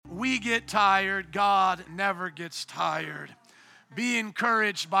we get tired, God never gets tired. Be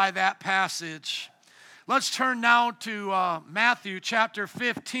encouraged by that passage. Let's turn now to Matthew chapter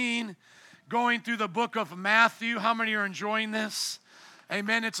 15, going through the book of Matthew. How many are enjoying this?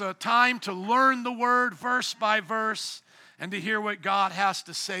 Amen. It's a time to learn the word verse by verse and to hear what God has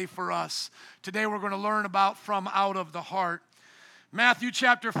to say for us. Today we're going to learn about from out of the heart. Matthew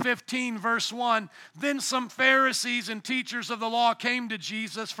chapter 15, verse 1, Then some Pharisees and teachers of the law came to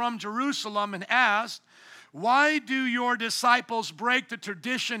Jesus from Jerusalem and asked, Why do your disciples break the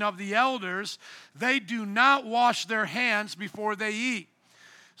tradition of the elders? They do not wash their hands before they eat.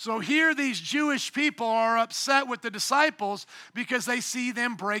 So here these Jewish people are upset with the disciples because they see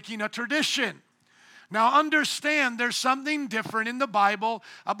them breaking a tradition. Now understand there's something different in the Bible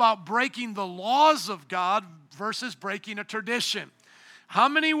about breaking the laws of God versus breaking a tradition. How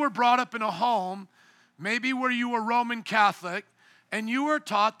many were brought up in a home, maybe where you were Roman Catholic, and you were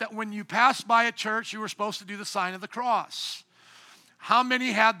taught that when you passed by a church, you were supposed to do the sign of the cross? How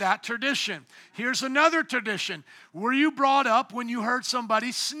many had that tradition? Here's another tradition. Were you brought up when you heard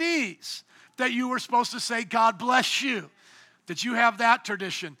somebody sneeze that you were supposed to say, God bless you? Did you have that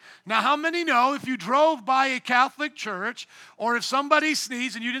tradition? Now, how many know if you drove by a Catholic church or if somebody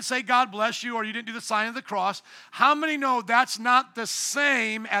sneezed and you didn't say God bless you or you didn't do the sign of the cross, how many know that's not the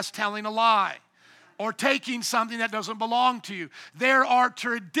same as telling a lie or taking something that doesn't belong to you? There are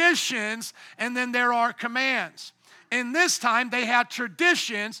traditions and then there are commands. In this time, they had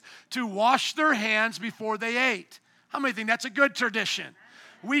traditions to wash their hands before they ate. How many think that's a good tradition?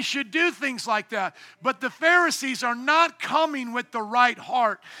 We should do things like that. But the Pharisees are not coming with the right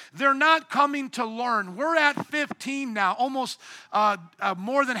heart. They're not coming to learn. We're at 15 now, almost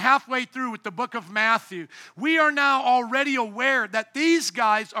more than halfway through with the book of Matthew. We are now already aware that these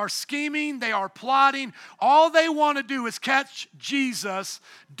guys are scheming, they are plotting. All they want to do is catch Jesus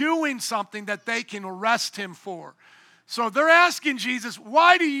doing something that they can arrest him for. So they're asking Jesus,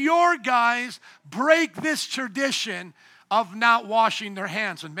 why do your guys break this tradition of not washing their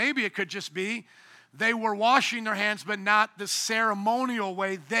hands? And maybe it could just be they were washing their hands, but not the ceremonial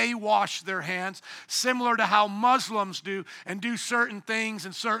way they wash their hands, similar to how Muslims do and do certain things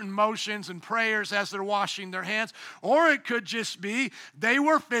and certain motions and prayers as they're washing their hands. Or it could just be they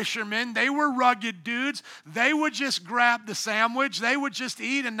were fishermen, they were rugged dudes, they would just grab the sandwich, they would just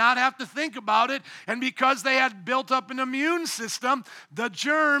eat and not have to think about it. And because they had built up an immune system, the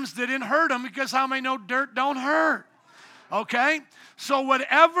germs didn't hurt them, because how many know dirt don't hurt? Okay? So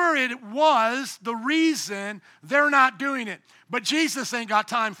whatever it was, the reason, they're not doing it. But Jesus ain't got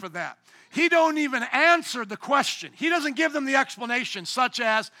time for that. He don't even answer the question. He doesn't give them the explanation, such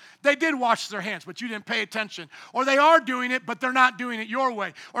as they did wash their hands, but you didn't pay attention. Or they are doing it, but they're not doing it your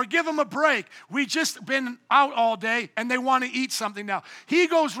way. Or give them a break. We just been out all day, and they want to eat something now. He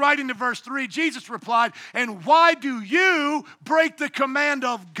goes right into verse 3. Jesus replied, And why do you break the command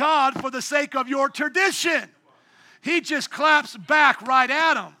of God for the sake of your tradition? He just claps back right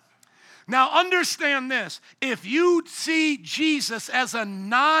at him. Now understand this. If you see Jesus as a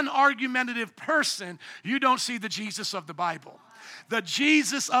non-argumentative person, you don't see the Jesus of the Bible. The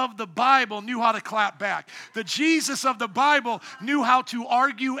Jesus of the Bible knew how to clap back. The Jesus of the Bible knew how to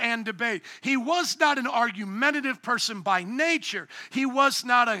argue and debate. He was not an argumentative person by nature. He was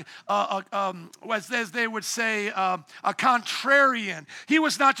not as they would say, a contrarian. He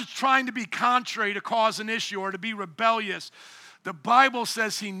was not just trying to be contrary to cause an issue or to be rebellious. The Bible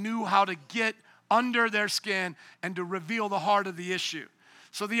says he knew how to get under their skin and to reveal the heart of the issue.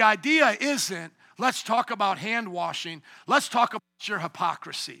 So the idea isn't, let's talk about hand washing. Let's talk about your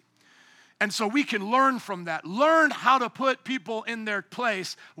hypocrisy. And so we can learn from that. Learn how to put people in their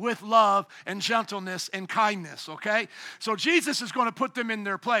place with love and gentleness and kindness, okay? So Jesus is going to put them in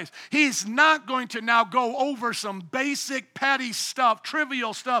their place. He's not going to now go over some basic, petty stuff,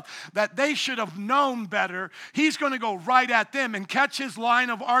 trivial stuff that they should have known better. He's going to go right at them and catch his line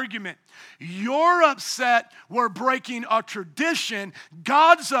of argument. You're upset we're breaking a tradition.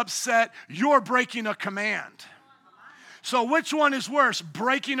 God's upset you're breaking a command. So which one is worse,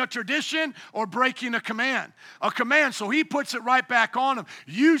 breaking a tradition or breaking a command? A command, so he puts it right back on him.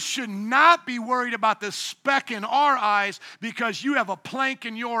 You should not be worried about the speck in our eyes because you have a plank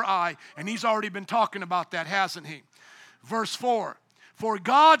in your eye. And he's already been talking about that, hasn't he? Verse 4. For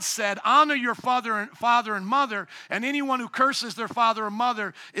God said, honor your father and mother, and anyone who curses their father or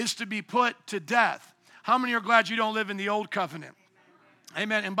mother is to be put to death. How many are glad you don't live in the old covenant?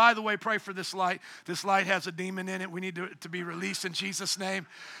 Amen. And by the way, pray for this light. This light has a demon in it. We need to be released in Jesus' name.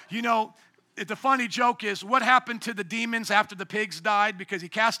 You know, The funny joke is, what happened to the demons after the pigs died? Because he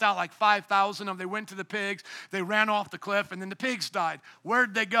cast out like 5,000 of them. They went to the pigs, they ran off the cliff, and then the pigs died.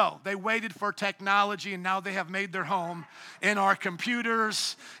 Where'd they go? They waited for technology, and now they have made their home in our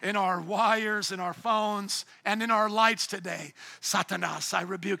computers, in our wires, in our phones, and in our lights today. Satanas, I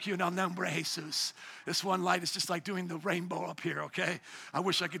rebuke you in el nombre de Jesus. This one light is just like doing the rainbow up here, okay? I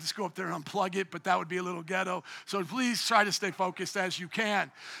wish I could just go up there and unplug it, but that would be a little ghetto. So please try to stay focused as you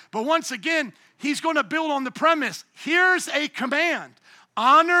can. But once again, he's going to build on the premise. Here's a command.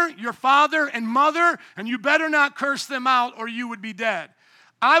 Honor your father and mother, and you better not curse them out or you would be dead.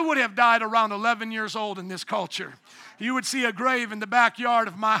 I would have died around 11 years old in this culture. You would see a grave in the backyard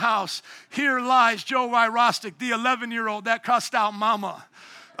of my house. Here lies Joe Rostic, the 11-year-old that cussed out mama.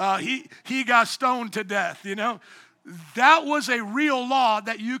 He got stoned to death, you know. That was a real law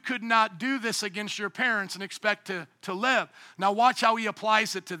that you could not do this against your parents and expect to live. Now watch how he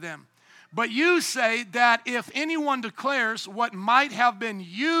applies it to them. But you say that if anyone declares what might have been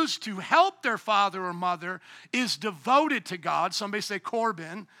used to help their father or mother is devoted to God, somebody say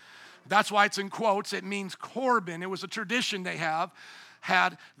Corban. That's why it's in quotes. It means Corban. It was a tradition they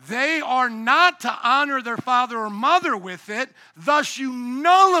had. They are not to honor their father or mother with it. Thus you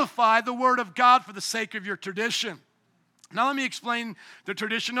nullify the word of God for the sake of your tradition. Now let me explain the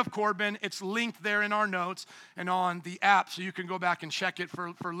tradition of Corban. It's linked there in our notes and on the app, so you can go back and check it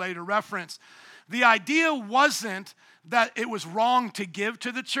for later reference. The idea wasn't that it was wrong to give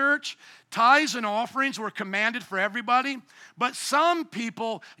to the church. Tithes and offerings were commanded for everybody, but some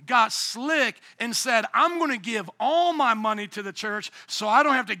people got slick and said, I'm going to give all my money to the church so I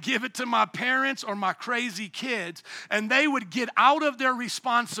don't have to give it to my parents or my crazy kids. And they would get out of their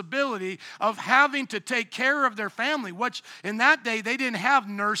responsibility of having to take care of their family, which in that day they didn't have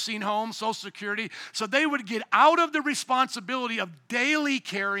nursing homes, Social Security. So they would get out of the responsibility of daily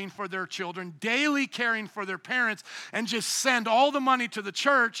caring for their children, daily caring for their parents, and just send all the money to the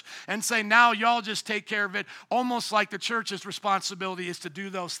church and say, now y'all just take care of it, almost like the church's responsibility is to do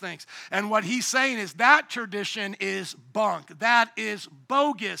those things. And what he's saying is that tradition is bunk. That is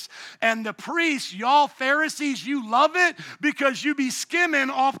bogus. And the priests, y'all Pharisees, you love it because you be skimming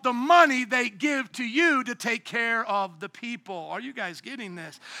off the money they give to you to take care of the people. Are you guys getting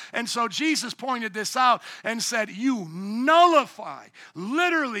this? And so Jesus pointed this out and said, you nullify,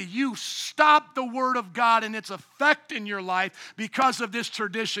 literally you stop the word of God and its effect in your life because of this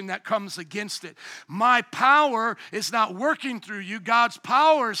tradition that comes against it. My power is not working through you. God's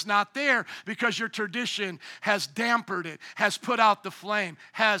power is not there because your tradition has dampened it, has put out the flame,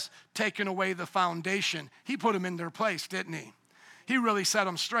 has taken away the foundation. He put them in their place, didn't he? He really set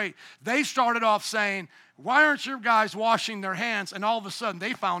them straight. They started off saying, why aren't your guys washing their hands? And all of a sudden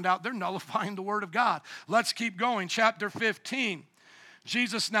they found out they're nullifying the word of God. Let's keep going. Chapter 15.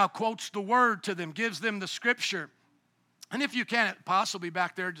 Jesus now quotes the word to them, gives them the scripture. And if you can, possibly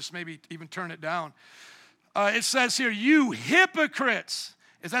back there, just maybe even turn it down. It says here, you hypocrites.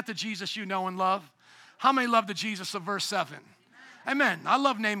 Is that the Jesus you know and love? How many love the Jesus of verse 7? Amen. I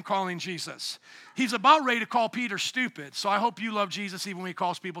love name calling Jesus. He's about ready to call Peter stupid. So I hope you love Jesus even when he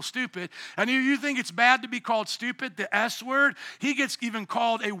calls people stupid. And you think it's bad to be called stupid, the S word? He gets even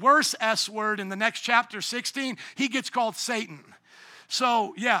called a worse S word in the next chapter 16. He gets called Satan.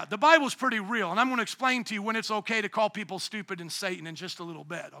 So, yeah, the Bible's pretty real, and I'm going to explain to you when it's okay to call people stupid and Satan in just a little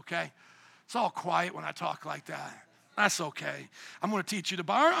bit, okay? It's all quiet when I talk like that. That's okay. I'm going to teach you the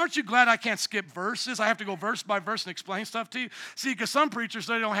Bible. Aren't you glad I can't skip verses? I have to go verse by verse and explain stuff to you. See, because some preachers,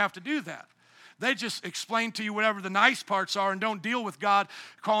 they don't have to do that. They just explain to you whatever the nice parts are and don't deal with God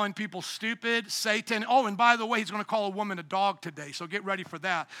calling people stupid, Satan. Oh, and by the way, he's going to call a woman a dog today, so get ready for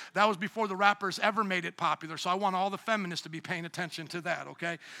that. That was before the rappers ever made it popular, so I want all the feminists to be paying attention to that,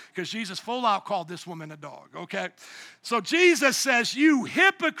 okay? Because Jesus full out called this woman a dog, okay? So Jesus says, you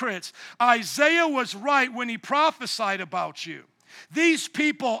hypocrites, Isaiah was right when he prophesied about you. These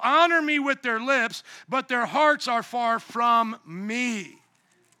people honor me with their lips, but their hearts are far from me.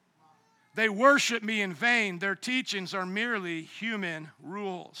 They worship me in vain. Their teachings are merely human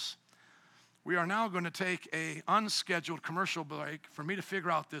rules. We are now going to take an unscheduled commercial break for me to figure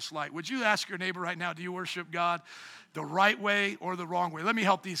out this light. Would you ask your neighbor right now, do you worship God the right way or the wrong way? Let me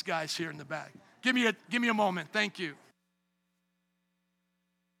help these guys here in the back. Give me a moment. Thank you.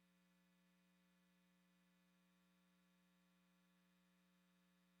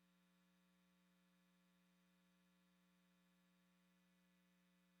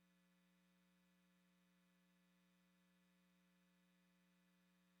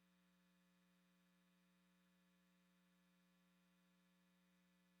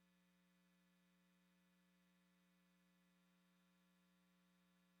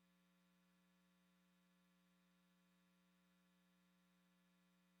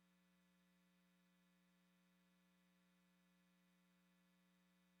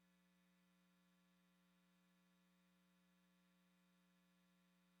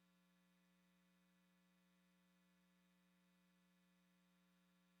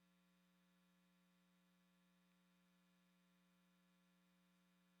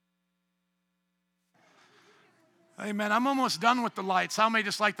 Amen. I'm almost done with the lights. How many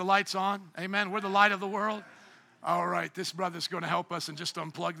just like the lights on? Amen. We're the light of the world. All right, this brother's going to help us and just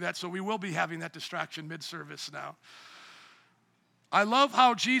unplug that. So we will be having that distraction mid-service now. I love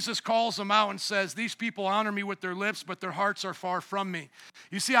how Jesus calls them out and says, these people honor me with their lips, but their hearts are far from me.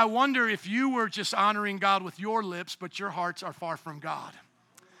 You see, I wonder if you were just honoring God with your lips, but your hearts are far from God.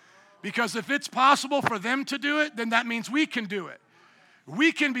 Because if it's possible for them to do it, then that means we can do it.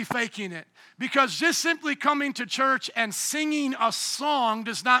 We can be faking it. Because just simply coming to church and singing a song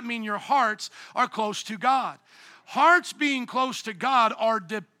does not mean your hearts are close to God. Hearts being close to God are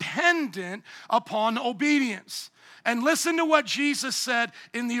dependent upon obedience. And listen to what Jesus said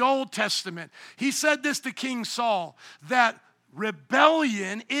in the Old Testament. He said this to King Saul, that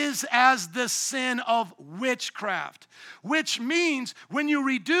rebellion is as the sin of witchcraft, which means when you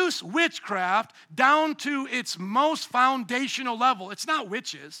reduce witchcraft down to its most foundational level, it's not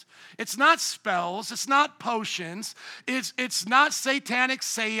witches, it's not spells, it's not potions, it's not satanic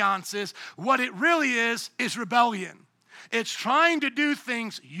seances. What it really is rebellion. It's trying to do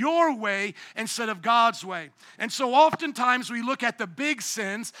things your way instead of God's way. And so oftentimes we look at the big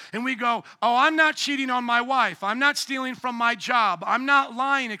sins and we go, oh, I'm not cheating on my wife. I'm not stealing from my job. I'm not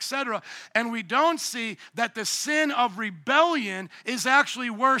lying, etc. And we don't see that the sin of rebellion is actually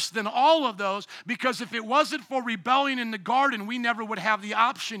worse than all of those, because if it wasn't for rebellion in the garden, we never would have the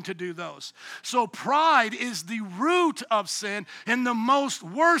option to do those. So pride is the root of sin, and the most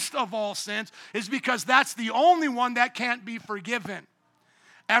worst of all sins is because that's the only one that can't be forgiven.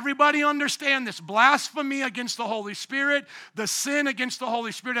 Everybody understand this. Blasphemy against the Holy Spirit, the sin against the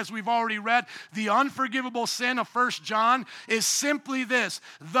Holy Spirit, as we've already read, the unforgivable sin of 1 John is simply this: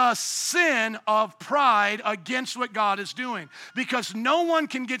 the sin of pride against what God is doing. Because no one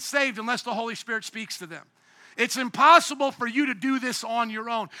can get saved unless the Holy Spirit speaks to them. It's impossible for you to do this on your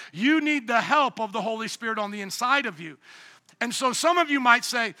own. You need the help of the Holy Spirit on the inside of you. And so some of you might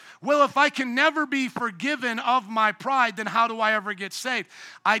say, well, if I can never be forgiven of my pride, then how do I ever get saved?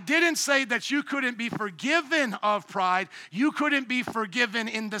 I didn't say that you couldn't be forgiven of pride. You couldn't be forgiven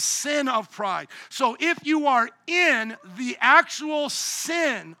in the sin of pride. So if you are in the actual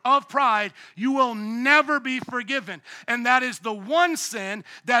sin of pride, you will never be forgiven. And that is the one sin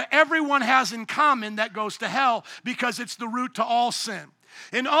that everyone has in common that goes to hell, because it's the root to all sin.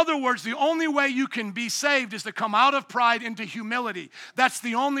 In other words, the only way you can be saved is to come out of pride into humility. That's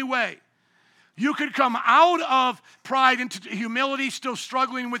the only way. You could come out of pride into humility, still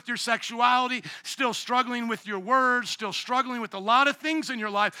struggling with your sexuality, still struggling with your words, still struggling with a lot of things in your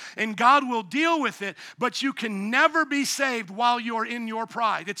life, and God will deal with it, but you can never be saved while you're in your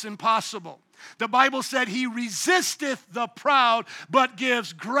pride. It's impossible. The Bible said he resisteth the proud, but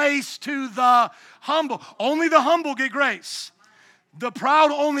gives grace to the humble. Only the humble get grace. The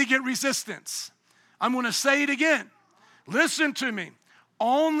proud only get resistance. I'm going to say it again. Listen to me.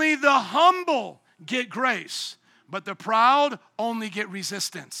 Only the humble get grace, but the proud only get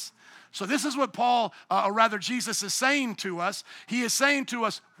resistance. So this is what Jesus is saying to us. He is saying to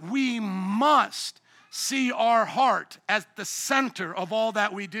us, we must see our heart as the center of all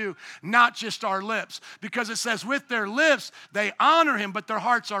that we do, not just our lips. Because it says with their lips, they honor him, but their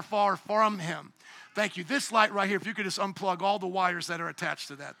hearts are far from him. Thank you. This light right here, if you could just unplug all the wires that are attached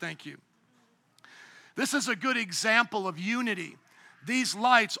to that. Thank you. This is a good example of unity. These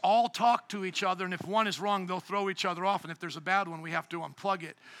lights all talk to each other, and if one is wrong, they'll throw each other off, and if there's a bad one, we have to unplug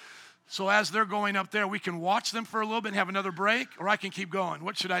it. So as they're going up there, we can watch them for a little bit and have another break, or I can keep going.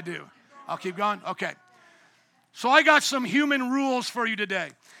 What should I do? I'll keep going? Okay. So I got some human rules for you today.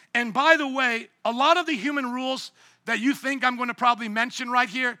 And by the way, a lot of the human rules that you think I'm going to probably mention right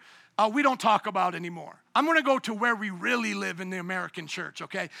here, we don't talk about anymore. I'm going to go to where we really live in the American church,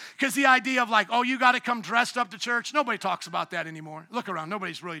 okay? Because the idea of like, oh, you got to come dressed up to church, nobody talks about that anymore. Look around,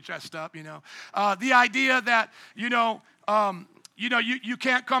 nobody's really dressed up, you know. The idea that, you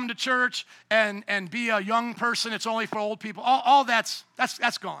can't come to church and be a young person, it's only for old people. All that's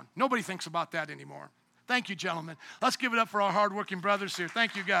gone. Nobody thinks about that anymore. Thank you, gentlemen. Let's give it up for our hardworking brothers here.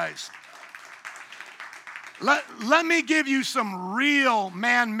 Thank you, guys. Let me give you some real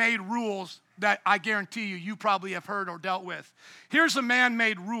man-made rules that I guarantee you probably have heard or dealt with. Here's a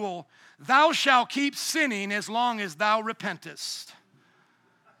man-made rule. Thou shalt keep sinning as long as thou repentest.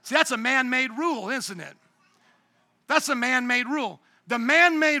 See, that's a man-made rule, isn't it? That's a man-made rule. The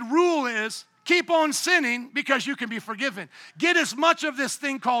man-made rule is keep on sinning because you can be forgiven. Get as much of this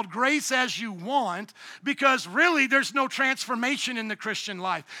thing called grace as you want, because really there's no transformation in the Christian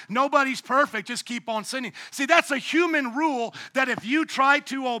life. Nobody's perfect. Just keep on sinning. See, that's a human rule that if you try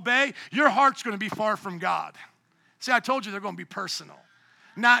to obey, your heart's going to be far from God. See, I told you they're going to be personal.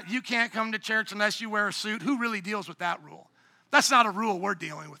 Not, you can't come to church unless you wear a suit. Who really deals with that rule? That's not a rule we're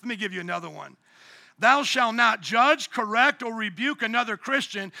dealing with. Let me give you another one. Thou shalt not judge, correct, or rebuke another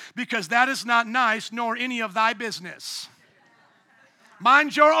Christian, because that is not nice, nor any of thy business.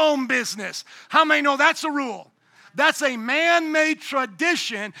 Mind your own business. How many know that's a rule? That's a man-made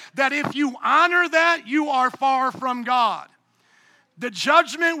tradition that if you honor that, you are far from God. The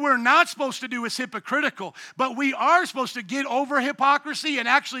judgment we're not supposed to do is hypocritical, but we are supposed to get over hypocrisy and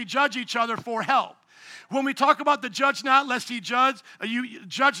actually judge each other for help. When we talk about the judge not lest ye judge, you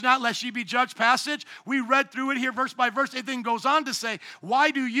judge not lest ye be judged passage, we read through it here verse by verse. It then goes on to say,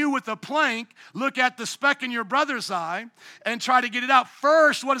 why do you with a plank look at the speck in your brother's eye and try to get it out?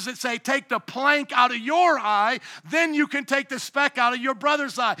 First, what does it say? Take the plank out of your eye, then you can take the speck out of your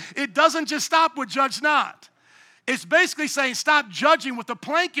brother's eye. It doesn't just stop with judge not. It's basically saying stop judging with the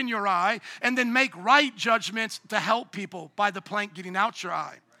plank in your eye and then make right judgments to help people by the plank getting out your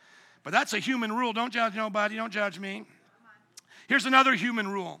eye. But that's a human rule. Don't judge nobody. Don't judge me. Here's another human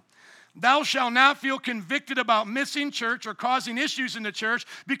rule. Thou shalt not feel convicted about missing church or causing issues in the church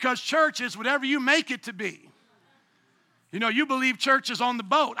because church is whatever you make it to be. You know, you believe church is on the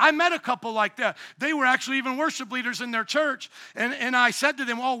boat. I met a couple like that. They were actually even worship leaders in their church. And I said to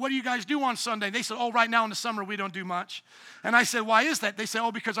them, oh, what do you guys do on Sunday? They said, oh, right now in the summer we don't do much. And I said, why is that? They said,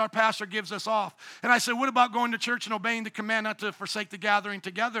 oh, because our pastor gives us off. And I said, what about going to church and obeying the command not to forsake the gathering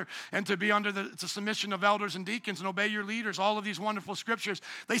together and to be under the submission of elders and deacons and obey your leaders, all of these wonderful scriptures.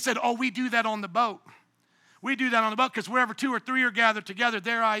 They said, oh, we do that on the boat. We do that on the boat because wherever 2 or 3 are gathered together,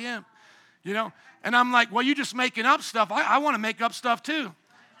 there I am. You know, and I'm like, well, you're just making up stuff. I want to make up stuff too.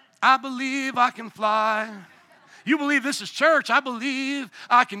 I believe I can fly. You believe this is church. I believe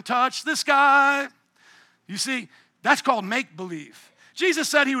I can touch the sky. You see, that's called make-believe. Jesus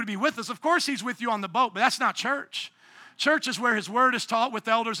said he would be with us. Of course he's with you on the boat, but that's not church. Church is where his word is taught with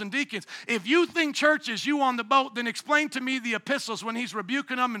elders and deacons. If you think church is you on the boat, then explain to me the epistles when he's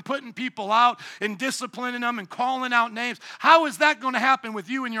rebuking them and putting people out and disciplining them and calling out names. How is that going to happen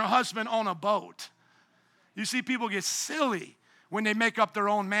with you and your husband on a boat? You see, people get silly when they make up their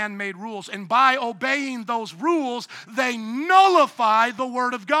own man-made rules. And by obeying those rules, they nullify the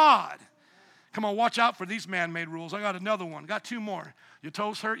word of God. Come on, watch out for these man-made rules. I got another one. Got 2 more. Your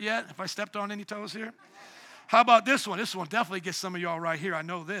toes hurt yet? If I stepped on any toes here? How about this one? This one definitely gets some of y'all right here. I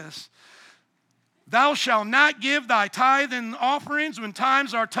know this. Thou shalt not give thy tithe and offerings when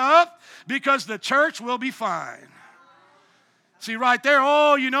times are tough, because the church will be fine. See right there,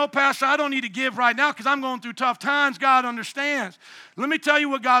 oh, you know, Pastor, I don't need to give right now because I'm going through tough times. God understands. Let me tell you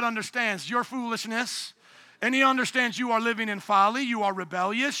what God understands. Your foolishness. And he understands you are living in folly. You are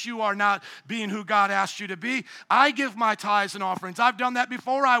rebellious. You are not being who God asked you to be. I give my tithes and offerings. I've done that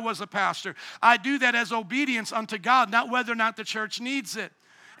before I was a pastor. I do that as obedience unto God, not whether or not the church needs it.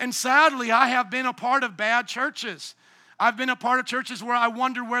 And sadly, I have been a part of bad churches. I've been a part of churches where I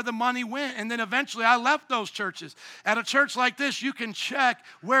wondered where the money went, and then eventually I left those churches. At a church like this, you can check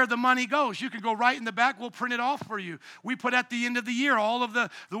where the money goes. You can go right in the back. We'll print it off for you. We put at the end of the year all of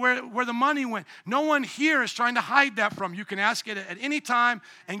the where the money went. No one here is trying to hide that from you. You can ask it at any time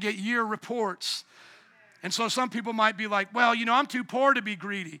and get year reports. And so some people might be like, well, you know, I'm too poor to be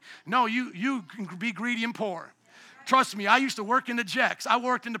greedy. No, you can be greedy and poor. Trust me, I used to work in the JECs. I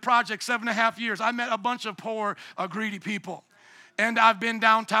worked in the project 7.5 years. I met a bunch of poor, greedy people. And I've been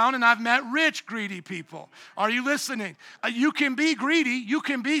downtown and I've met rich, greedy people. Are you listening? You can be greedy, you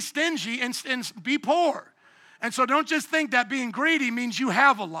can be stingy and be poor. And so don't just think that being greedy means you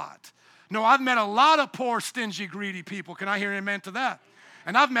have a lot. No, I've met a lot of poor, stingy, greedy people. Can I hear an amen to that?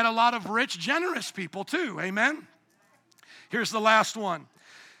 And I've met a lot of rich, generous people too. Amen? Here's the last one.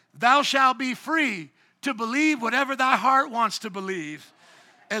 Thou shalt be free to believe whatever thy heart wants to believe,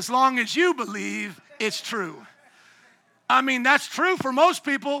 as long as you believe it's true. I mean, that's true for most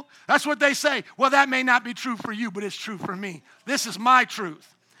people. That's what they say. Well, that may not be true for you, but it's true for me. This is my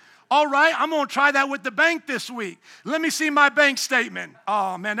truth. All right, I'm going to try that with the bank this week. Let me see my bank statement.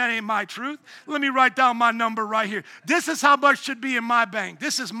 Oh, man, that ain't my truth. Let me write down my number right here. This is how much should be in my bank.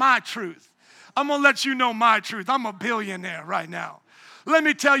 This is my truth. I'm going to let you know my truth. I'm a billionaire right now. Let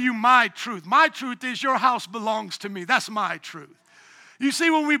me tell you my truth. My truth is your house belongs to me. That's my truth. You see,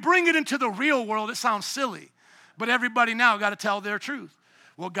 when we bring it into the real world, it sounds silly. But everybody now got to tell their truth.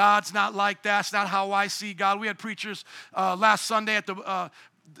 Well, God's not like that. That's not how I see God. We had preachers last Sunday at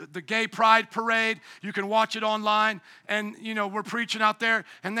the gay pride parade. You can watch it online. And, you know, we're preaching out there.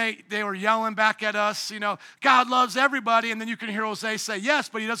 And they were yelling back at us, you know, God loves everybody. And then you can hear Jose say, yes,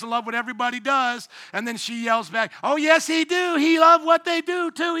 but he doesn't love what everybody does. And then she yells back, oh, yes, he do. He loves what they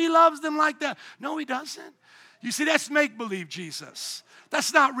do, too. He loves them like that. No, he doesn't. You see, that's make-believe Jesus.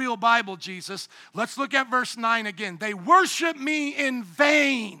 That's not real Bible Jesus. Let's look at verse 9 again. They worship me in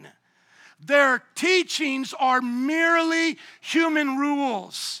vain. Their teachings are merely human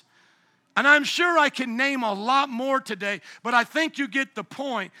rules. And I'm sure I can name a lot more today, but I think you get the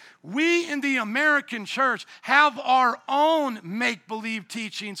point. We in the American church have our own make-believe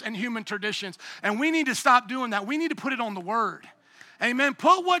teachings and human traditions, and we need to stop doing that. We need to put it on the Word. Amen.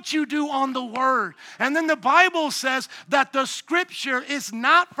 Put what you do on the Word. And then the Bible says that the Scripture is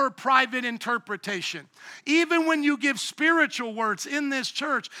not for private interpretation. Even when you give spiritual words in this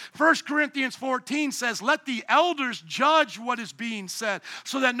church, 1 Corinthians 14 says, let the elders judge what is being said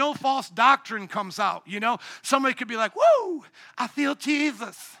so that no false doctrine comes out. You know, somebody could be like, woo, I feel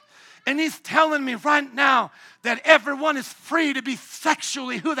Jesus. And he's telling me right now that everyone is free to be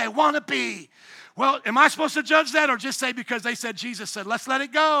sexually who they want to be. Well, am I supposed to judge that or just say because they said Jesus said, let's let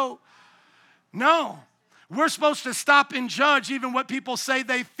it go? No. We're supposed to stop and judge even what people say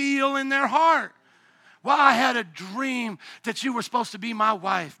they feel in their heart. Well, I had a dream that you were supposed to be my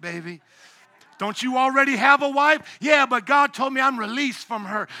wife, baby. Don't you already have a wife? Yeah, but God told me I'm released from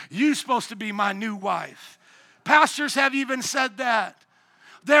her. You're supposed to be my new wife. Pastors have even said that.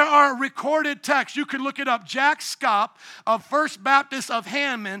 There are recorded texts. You can look it up. Jack Scopp of First Baptist of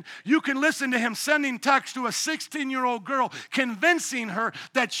Hammond, you can listen to him sending text to a 16-year-old girl, convincing her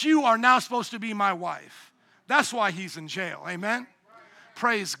that you are now supposed to be my wife. That's why he's in jail. Amen?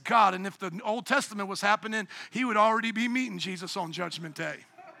 Praise God. And if the Old Testament was happening, he would already be meeting Jesus on Judgment Day.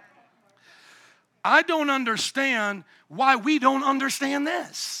 I don't understand why we don't understand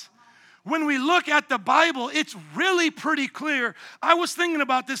this. When we look at the Bible, it's really pretty clear. I was thinking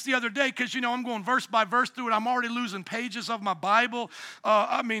about this the other day because, you know, I'm going verse by verse through it. I'm already losing pages of my Bible.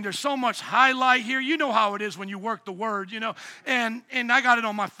 There's so much highlight here. You know how it is when you work the Word, you know. And I got it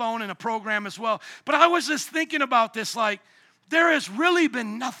on my phone in a program as well. But I was just thinking about this, like, there has really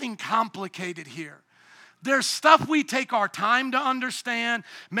been nothing complicated here. There's stuff we take our time to understand.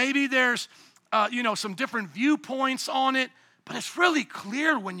 Maybe there's, some different viewpoints on it. But it's really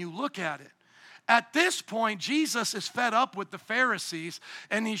clear when you look at it. At this point, Jesus is fed up with the Pharisees,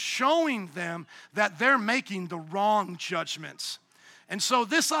 and he's showing them that they're making the wrong judgments. And so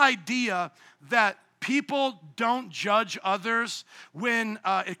this idea that people don't judge others when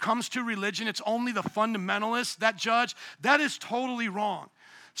it comes to religion, it's only the fundamentalists that judge, that is totally wrong.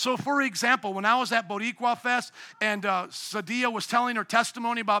 So, for example, when I was at Boricua Fest and Sadia was telling her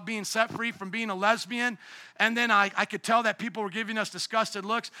testimony about being set free from being a lesbian, and then I could tell that people were giving us disgusted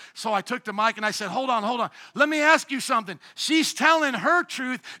looks, so I took the mic and I said, hold on. Let me ask you something. She's telling her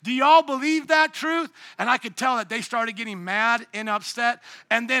truth. Do y'all believe that truth? And I could tell that they started getting mad and upset,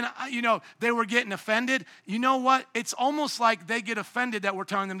 and then, they were getting offended. You know what? It's almost like they get offended that we're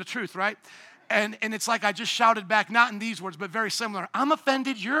telling them the truth, right? And it's like I just shouted back, not in these words, but very similar. I'm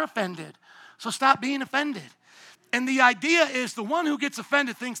offended, you're offended. So stop being offended. And the idea is the one who gets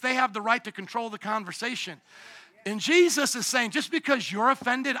offended thinks they have the right to control the conversation. And Jesus is saying, just because you're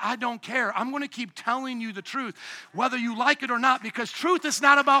offended, I don't care. I'm going to keep telling you the truth, whether you like it or not, because truth is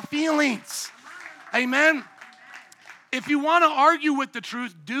not about feelings. Amen? If you want to argue with the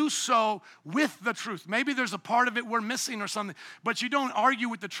truth, do so with the truth. Maybe there's a part of it we're missing or something, but you don't argue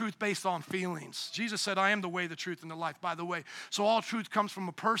with the truth based on feelings. Jesus said, I am the way, the truth, and the life, by the way. So all truth comes from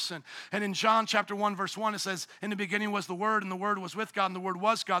a person. And in John chapter 1, verse 1, it says, in the beginning was the Word, and the Word was with God, and the Word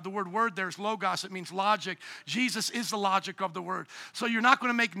was God. The word there is logos. It means logic. Jesus is the logic of the Word. So you're not going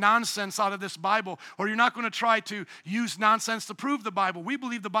to make nonsense out of this Bible, or you're not going to try to use nonsense to prove the Bible. We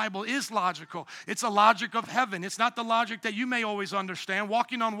believe the Bible is logical. It's a logic of heaven. It's not the logic that you may always understand.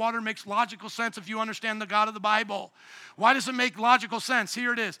 Walking on water makes logical sense if you understand the God of the Bible. Why does it make logical sense?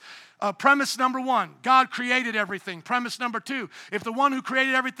 Here it is. Premise number 1, God created everything. Premise number 2, if the one who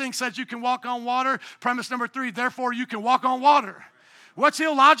created everything says you can walk on water, premise number 3, therefore you can walk on water. What's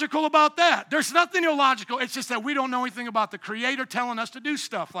illogical about that? There's nothing illogical. It's just that we don't know anything about the Creator telling us to do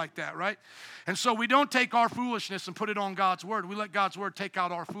stuff like that, right? And so we don't take our foolishness and put it on God's Word. We let God's Word take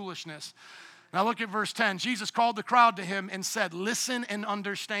out our foolishness. Now look at verse 10. Jesus called the crowd to him and said, listen and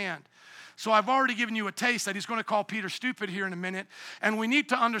understand. So I've already given you a taste that he's going to call Peter stupid here in a minute. And we need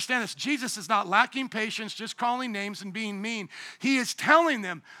to understand this. Jesus is not lacking patience, just calling names and being mean. He is telling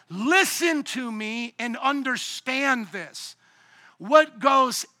them, listen to me and understand this. What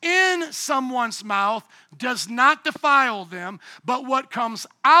goes in someone's mouth does not defile them, but what comes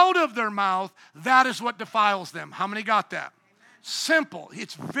out of their mouth, that is what defiles them. How many got that? Simple.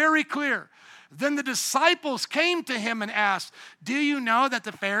 It's very clear. Then the disciples came to him and asked, do you know that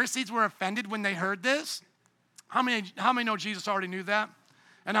the Pharisees were offended when they heard this? How many know Jesus already knew that?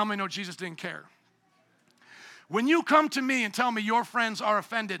 And how many know Jesus didn't care? When you come to me and tell me your friends are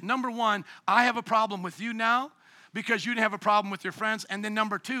offended, number one, I have a problem with you now because you didn't have a problem with your friends. And then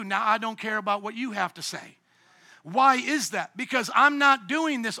number two, now I don't care about what you have to say. Why is that? Because I'm not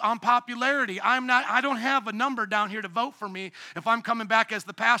doing this on popularity. I don't have a number down here to vote for me if I'm coming back as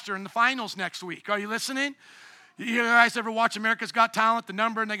the pastor in the finals next week. Are you listening? You guys ever watch America's Got Talent, the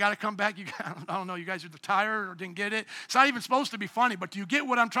number, and they got to come back? I don't know, you guys are tired or didn't get it. It's not even supposed to be funny, but do you get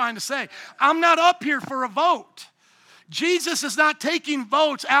what I'm trying to say? I'm not up here for a vote. Jesus is not taking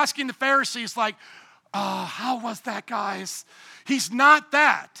votes, asking the Pharisees like, how was that, guys? He's not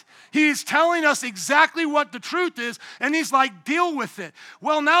that. He's telling us exactly what the truth is, and he's like, deal with it.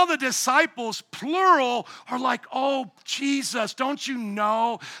 Well, now the disciples, plural, are like, oh, Jesus, don't you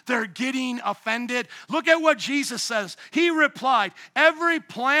know they're getting offended? Look at what Jesus says. He replied, every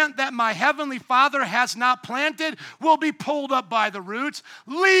plant that my heavenly Father has not planted will be pulled up by the roots.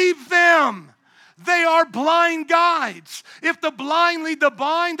 Leave them. They are blind guides. If the blind lead the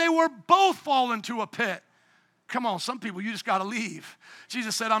blind, they will both fall into a pit. Come on, some people, you just got to leave.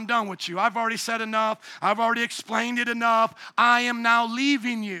 Jesus said, I'm done with you. I've already said enough. I've already explained it enough. I am now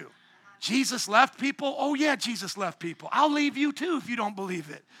leaving you. Jesus left people? Oh, yeah, Jesus left people. I'll leave you too if you don't believe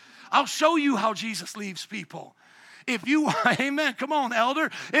it. I'll show you how Jesus leaves people. If you, amen, come on,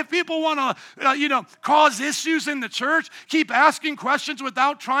 elder. If people want to, cause issues in the church, keep asking questions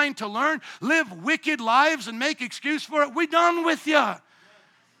without trying to learn, live wicked lives and make excuse for it, we're done with you.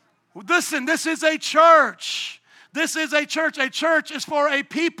 Listen, this is a church. This is a church. A church is for a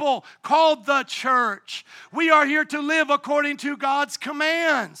people called the church. We are here to live according to God's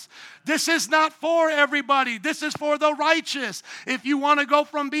commands. This is not for everybody. This is for the righteous. If you want to go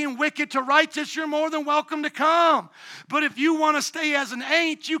from being wicked to righteous, you're more than welcome to come. But if you want to stay as an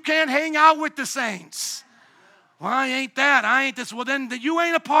ain't, you can't hang out with the saints. Well, I ain't that. I ain't this. Well, then you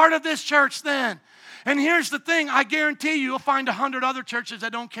ain't a part of this church then. And here's the thing. I guarantee you'll find 100 other churches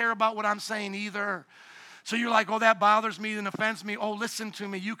that don't care about what I'm saying either. So you're like, oh, that bothers me and offends me. Oh, listen to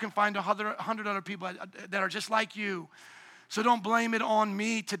me. You can find 100 other people that are just like you. So don't blame it on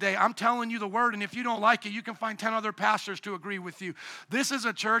me today. I'm telling you the word, and if you don't like it, you can find 10 other pastors to agree with you. This is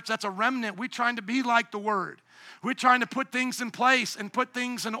a church that's a remnant. We're trying to be like the word. We're trying to put things in place and put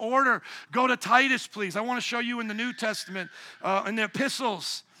things in order. Go to Titus, please. I want to show you in the New Testament, in the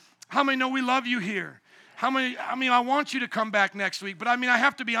epistles. How many know we love you here? I want you to come back next week, but I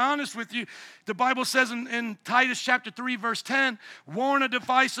have to be honest with you. The Bible says in Titus chapter 3, verse 10, warn a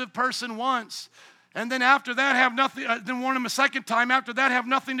divisive person once, and then after that have nothing, then warn them a second time. After that, have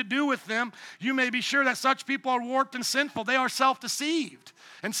nothing to do with them. You may be sure that such people are warped and sinful. They are self-deceived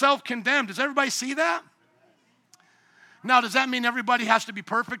and self-condemned. Does everybody see that? Now, does that mean everybody has to be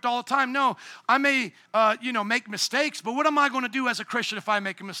perfect all the time? No. I may, make mistakes, but what am I going to do as a Christian if I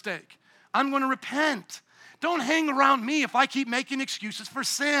make a mistake? I'm going to repent. Don't hang around me if I keep making excuses for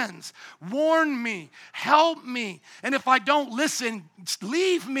sins. Warn me. Help me. And if I don't listen,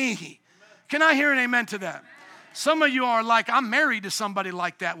 leave me. Can I hear an amen to that? Some of you are like, I'm married to somebody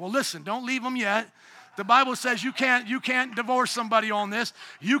like that. Well, listen, don't leave them yet. The Bible says you can't divorce somebody on this.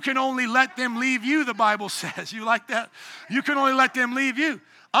 You can only let them leave you, the Bible says. You like that? You can only let them leave you.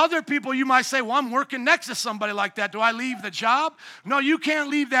 Other people, you might say, well, I'm working next to somebody like that. Do I leave the job? No, you can't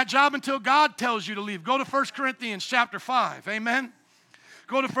leave that job until God tells you to leave. Go to 1 Corinthians chapter 5. Amen?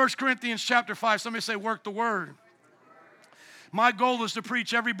 Go to 1 Corinthians chapter 5. Somebody say, work the word. My goal is to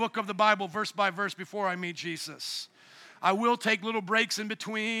preach every book of the Bible verse by verse before I meet Jesus. I will take little breaks in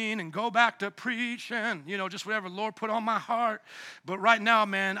between and go back to preaching, just whatever the Lord put on my heart. But right now,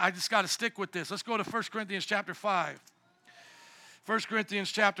 man, I just got to stick with this. Let's go to 1 Corinthians chapter 5. 1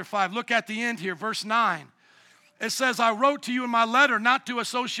 Corinthians chapter 5. Look at the end here, verse 9. It says, I wrote to you in my letter not to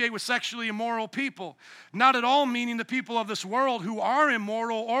associate with sexually immoral people, not at all meaning the people of this world who are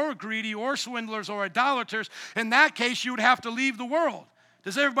immoral or greedy or swindlers or idolaters. In that case, you would have to leave the world.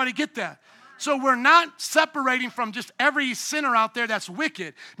 Does everybody get that? So we're not separating from just every sinner out there that's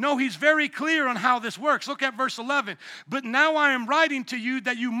wicked. No, he's very clear on how this works. Look at verse 11. But now I am writing to you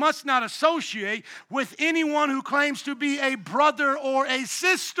that you must not associate with anyone who claims to be a brother or a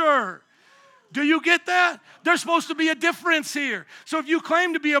sister. Do you get that? There's supposed to be a difference here. So if you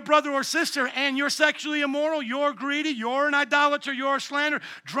claim to be a brother or sister and you're sexually immoral, you're greedy, you're an idolater, you're a slanderer,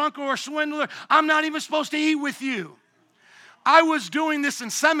 drunk or a swindler, I'm not even supposed to eat with you. I was doing this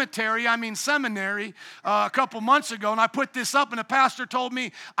in seminary, a couple months ago, and I put this up, and a pastor told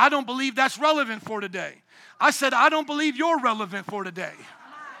me, I don't believe that's relevant for today. I said, I don't believe you're relevant for today.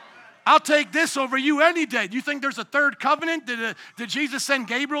 I'll take this over you any day. Do you think there's a third covenant? Did Jesus send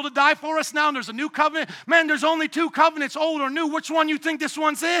Gabriel to die for us now, and there's a new covenant? Man, there's only two covenants, old or new. Which one you think this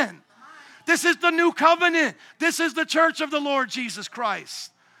one's in? This is the new covenant. This is the church of the Lord Jesus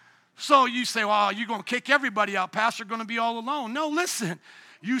Christ. So you say, well, you're going to kick everybody out. Pastor, going to be all alone. No, listen.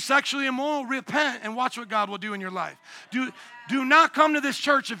 You sexually immoral, repent and watch what God will do in your life. Do not come to this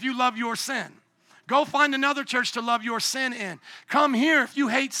church if you love your sin. Go find another church to love your sin in. Come here if you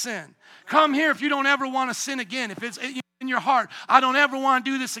hate sin. Come here if you don't ever want to sin again. If it's in your heart, I don't ever want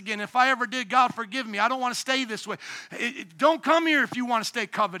to do this again. If I ever did, God forgive me. I don't want to stay this way. Don't come here if you want to stay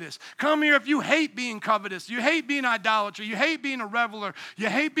covetous. Come here if you hate being covetous. You hate being idolatry. You hate being a reveler. You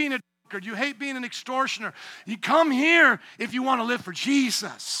hate being a drunkard. You hate being an extortioner. You come here if you want to live for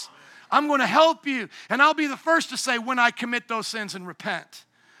Jesus. I'm going to help you. And I'll be the first to say when I commit those sins and repent.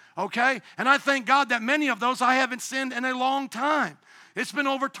 Okay? And I thank God that many of those I haven't sinned in a long time. It's been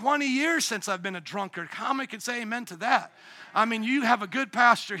over 20 years since I've been a drunkard. How many can say amen to that? I mean, you have a good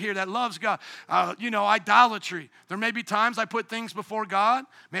pastor here that loves God. Idolatry. There may be times I put things before God.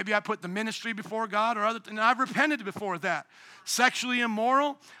 Maybe I put the ministry before God or other things. And I've repented before that. Sexually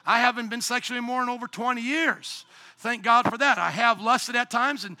immoral. I haven't been sexually immoral in over 20 years. Thank God for that. I have lusted at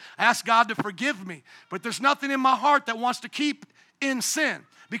times and asked God to forgive me. But there's nothing in my heart that wants to keep in sin.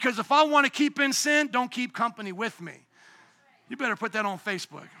 Because if I want to keep in sin, don't keep company with me. You better put that on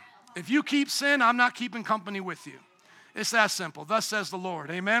Facebook. If you keep sin, I'm not keeping company with you. It's that simple. Thus says the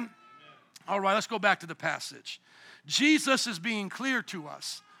Lord. Amen? All right, let's go back to the passage. Jesus is being clear to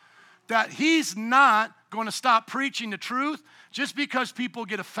us that he's not going to stop preaching the truth just because people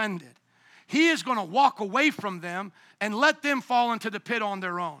get offended. He is going to walk away from them and let them fall into the pit on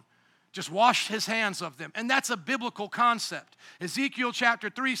their own. Just wash his hands of them. And that's a biblical concept. Ezekiel chapter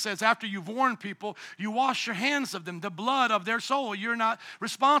 3 says, after you've warned people, you wash your hands of them. The blood of their soul you're not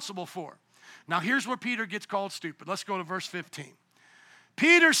responsible for. Now here's where Peter gets called stupid. Let's go to verse 15.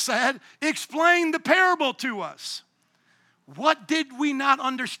 Peter said, explain the parable to us. What did we not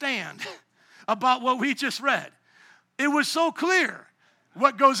understand about what we just read? It was so clear.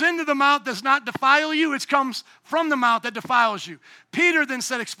 What goes into the mouth does not defile you. It comes from the mouth that defiles you. Peter then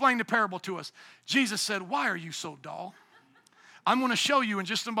said, explain the parable to us. Jesus said, why are you so dull? I'm going to show you in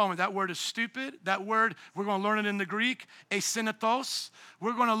just a moment. That word is stupid. That word, we're going to learn it in the Greek, asinatos.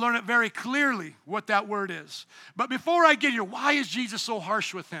 We're going to learn it very clearly what that word is. But before I get here, why is Jesus so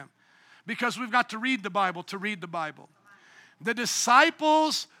harsh with him? Because we've got to read the Bible to read the Bible. The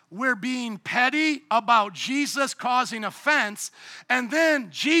disciples were being petty about Jesus causing offense, and then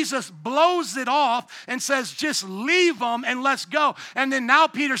Jesus blows it off and says, just leave them and let's go. And then now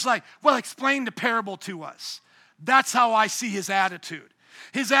Peter's like, well, explain the parable to us. That's how I see his attitude.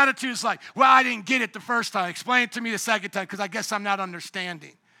 His attitude is like, well, I didn't get it the first time. Explain it to me the second time because I guess I'm not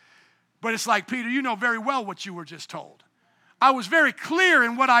understanding. But it's like, Peter, you know very well what you were just told. I was very clear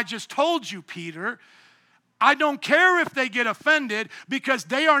in what I just told you, Peter. I don't care if they get offended because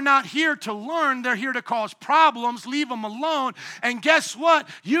they are not here to learn. They're here to cause problems. Leave them alone. And guess what?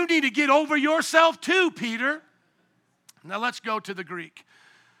 You need to get over yourself too, Peter. Now let's go to the Greek.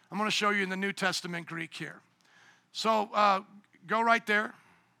 I'm going to show you in the New Testament Greek here. So go right there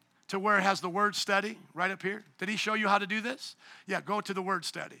to where it has the word study right up here. Did he show you how to do this? Yeah, go to the word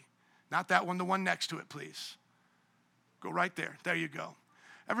study. Not that one, the one next to it, please. Go right there. There you go.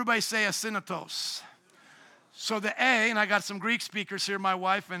 Everybody say asinatos. So the A, and I got some Greek speakers here, my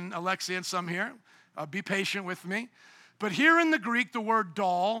wife and Alexia and some here. Be patient with me. But here in the Greek, the word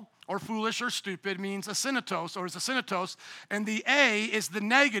dull or foolish or stupid means asinatos or is asinatos. And the A is the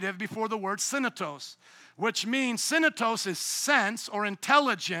negative before the word sinatos, which means sinatos is sense or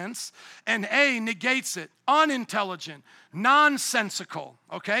intelligence, and A negates it. Unintelligent, nonsensical.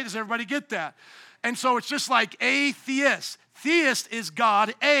 Okay, does everybody get that? And so it's just like atheist. Theist is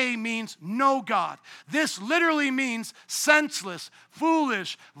God. A means no God. This literally means senseless,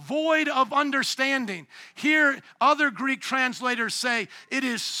 foolish, void of understanding. Here, other Greek translators say it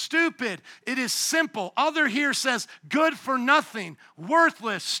is stupid, it is simple. Other here says good for nothing,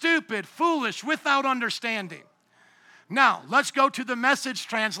 worthless, stupid, foolish, without understanding. Now, let's go to the Message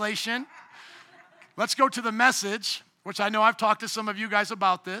translation. Let's go to the Message, which I know I've talked to some of you guys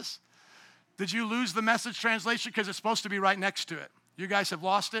about this. Did you lose the Message translation? Because it's supposed to be right next to it. You guys have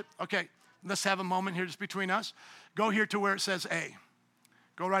lost it? Okay, let's have a moment here just between us. Go here to where it says A.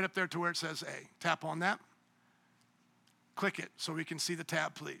 Go right up there to where it says A. Tap on that. Click it so we can see the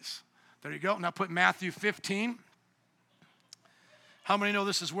tab, please. There you go. Now put Matthew 15. How many know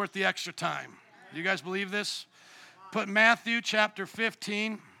this is worth the extra time? You guys believe this? Put Matthew chapter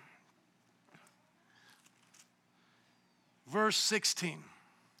 15, verse 16.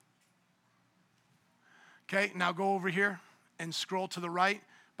 Okay, now go over here and scroll to the right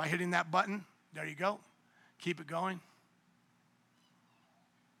by hitting that button. There you go. Keep it going.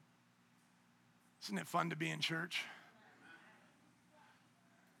 Isn't it fun to be in church?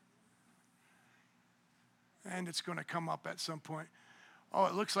 And it's going to come up at some point. Oh,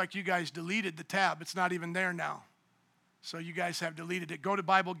 it looks like you guys deleted the tab. It's not even there now. So you guys have deleted it. Go to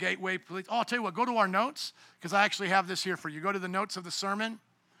Bible Gateway, please. Oh, I'll tell you what, go to our notes, because I actually have this here for you. Go to the notes of the sermon.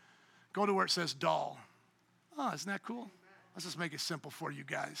 Go to where it says dull. Oh, isn't that cool? Let's just make it simple for you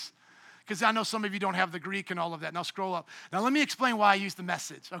guys, because I know some of you don't have the Greek and all of that. Now scroll up. Now let me explain why I use the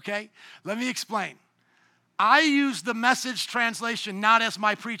Message, okay? Let me explain. I use the Message translation not as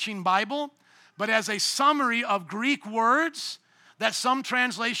my preaching Bible, but as a summary of Greek words that some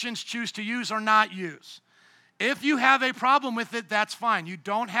translations choose to use or not use. If you have a problem with it, that's fine. You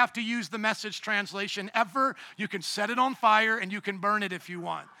don't have to use the Message translation ever. You can set it on fire and you can burn it if you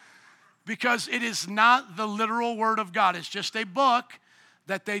want, because it is not the literal Word of God. It's just a book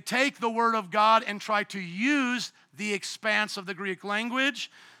that they take the Word of God and try to use the expanse of the Greek language,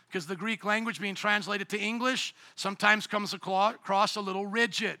 because the Greek language being translated to English sometimes comes across a little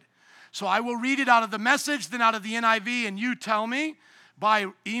rigid. So I will read it out of the Message, then out of the NIV, and you tell me by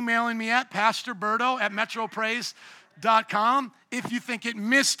emailing me at pastorberto@metropraise.com if you think it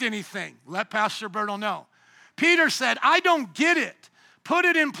missed anything. Let Pastor Berto know. Peter said, I don't get it. Put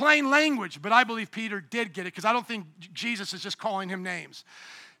it in plain language. But I believe Peter did get it, because I don't think Jesus is just calling him names.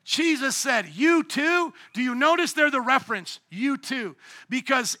 Jesus said, you too. Do you notice there the reference, you too?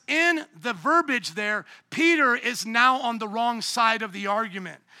 Because in the verbiage there, Peter is now on the wrong side of the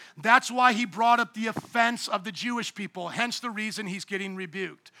argument. That's why he brought up the offense of the Jewish people, hence the reason he's getting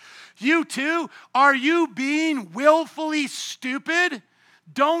rebuked. You too, are you being willfully stupid?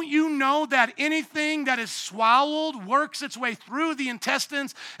 Don't you know that anything that is swallowed works its way through the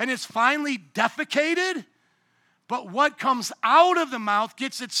intestines and is finally defecated? But what comes out of the mouth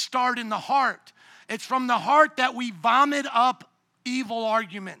gets its start in the heart. It's from the heart that we vomit up evil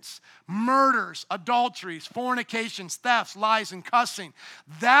arguments, murders, adulteries, fornications, thefts, lies, and cussing.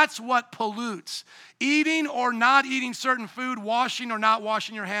 That's what pollutes. Eating or not eating certain food, washing or not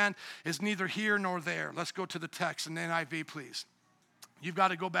washing your hand is neither here nor there. Let's go to the text in the NIV, please. You've got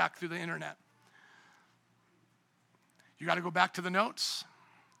to go back through the internet. You got to go back to the notes.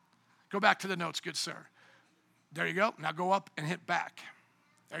 Go back to the notes, good sir. There you go. Now go up and hit back.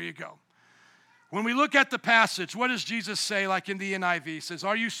 There you go. When we look at the passage, what does Jesus say, like in the NIV? He says,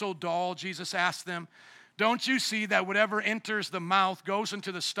 are you so dull? Jesus asked them. Don't you see that whatever enters the mouth goes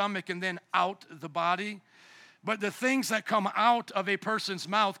into the stomach and then out the body? But the things that come out of a person's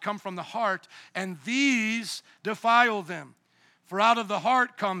mouth come from the heart, and these defile them. For out of the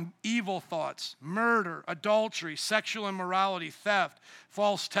heart come evil thoughts, murder, adultery, sexual immorality, theft,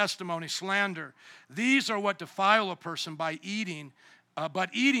 false testimony, slander. These are what defile a person by eating, but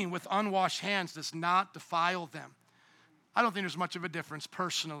eating with unwashed hands does not defile them. I don't think there's much of a difference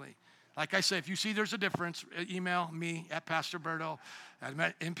personally. Like I say, if you see there's a difference, email me at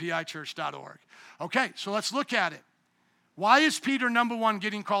pastorberto@mpichurch.org. Okay, so let's look at it. Why is Peter, number one,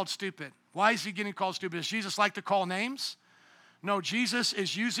 getting called stupid? Why is he getting called stupid? Does Jesus like to call names? No, Jesus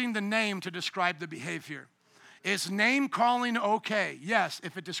is using the name to describe the behavior. Is name calling okay? Yes,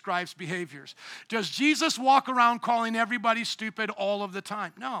 if it describes behaviors. Does Jesus walk around calling everybody stupid all of the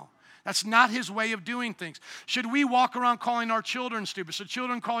time? No, that's not his way of doing things. Should we walk around calling our children stupid? Should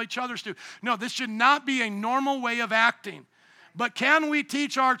children call each other stupid? No, this should not be a normal way of acting. But can we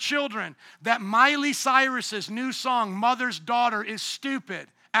teach our children that Miley Cyrus's new song, Mother's Daughter, is stupid?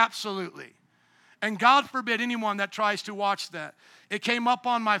 Absolutely. And God forbid anyone that tries to watch that. It came up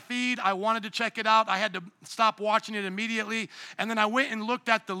on my feed. I wanted to check it out. I had to stop watching it immediately. And then I went and looked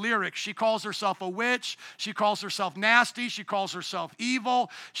at the lyrics. She calls herself a witch. She calls herself nasty. She calls herself evil.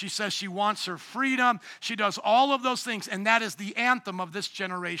 She says she wants her freedom. She does all of those things. And that is the anthem of this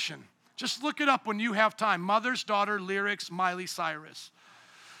generation. Just look it up when you have time. Mother's Daughter lyrics, Miley Cyrus.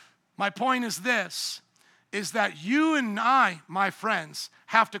 My point is this, is that you and I, my friends,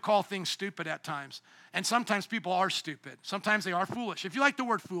 have to call things stupid at times. And sometimes people are stupid. Sometimes they are foolish. If you like the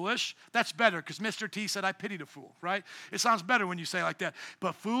word foolish, that's better, because Mr. T said, I pity the fool, right? It sounds better when you say it like that.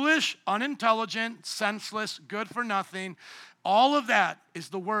 But foolish, unintelligent, senseless, good for nothing, all of that is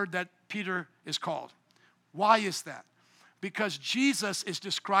the word that Peter is called. Why is that? Because Jesus is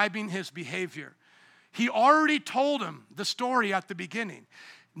describing his behavior. He already told him the story at the beginning.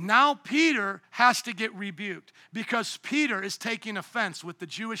 Now Peter has to get rebuked because Peter is taking offense with the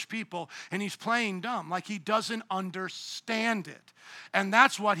Jewish people and he's playing dumb, like he doesn't understand it. And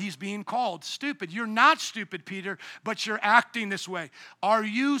that's what he's being called, stupid. You're not stupid, Peter, but you're acting this way. Are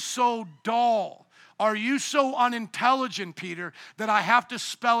you so dull? Are you so unintelligent, Peter, that I have to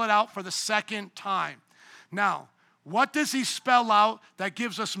spell it out for the second time? Now, What does he spell out that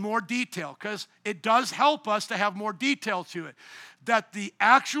gives us more detail? Because it does help us to have more detail to it. That the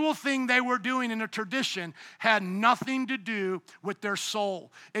actual thing they were doing in a tradition had nothing to do with their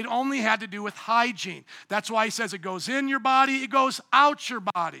soul. It only had to do with hygiene. That's why he says it goes in your body, it goes out your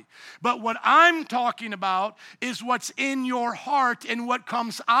body. But what I'm talking about is what's in your heart and what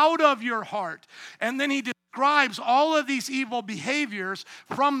comes out of your heart. And then he describes all of these evil behaviors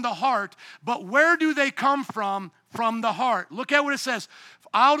from the heart. But where do they come from? From the heart. Look at what it says.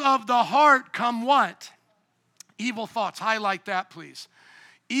 Out of the heart come what? Evil thoughts. Highlight that, please.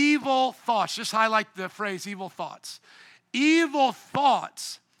 Evil thoughts. Just highlight the phrase evil thoughts. Evil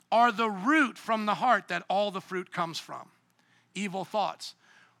thoughts are the root from the heart that all the fruit comes from. Evil thoughts.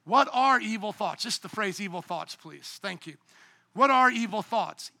 What are evil thoughts? Just the phrase evil thoughts, please. Thank you. What are evil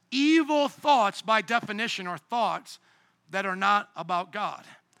thoughts? Evil thoughts, by definition, are thoughts that are not about God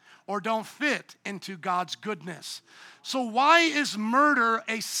or don't fit into God's goodness. So why is murder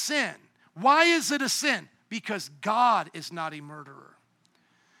a sin? Why is it a sin? Because God is not a murderer.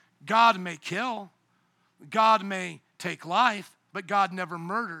 God may kill, God may take life, but God never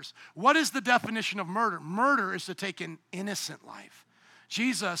murders. What is the definition of murder? Murder is to take an innocent life.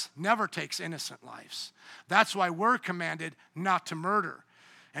 Jesus never takes innocent lives. That's why we're commanded not to murder.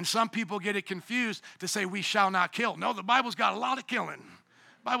 And some people get it confused to say we shall not kill. No, the Bible's got a lot of killing.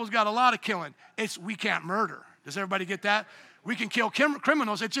 The Bible's got a lot of killing. We can't murder. Does everybody get that? We can kill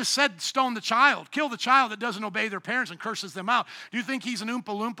criminals. It just said stone the child. Kill the child that doesn't obey their parents and curses them out. Do you think he's an Oompa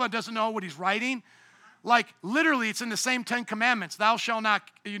Loompa, doesn't know what he's writing? Like, literally, it's in the same 10 commandments. Thou shalt not,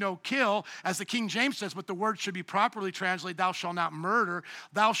 kill, as the King James says, but the word should be properly translated, thou shalt not murder.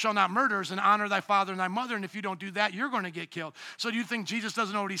 Thou shalt not murder is an honor thy father and thy mother, and if you don't do that, you're going to get killed. So do you think Jesus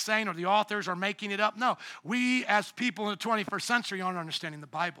doesn't know what he's saying, or the authors are making it up? No. We, as people in the 21st century, aren't understanding the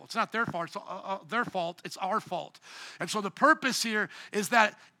Bible. It's not their fault. It's our fault. And so the purpose here is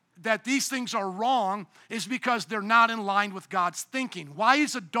that these things are wrong is because they're not in line with God's thinking. Why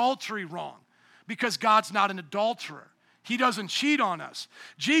is adultery wrong? Because God's not an adulterer. He doesn't cheat on us.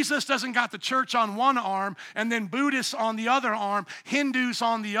 Jesus doesn't got the church on one arm and then Buddhists on the other arm, Hindus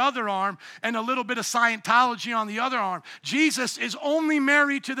on the other arm, and a little bit of Scientology on the other arm. Jesus is only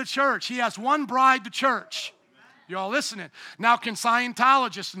married to the church. He has one bride, the church. You all listening? Now, can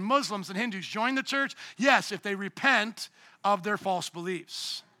Scientologists and Muslims and Hindus join the church? Yes, if they repent of their false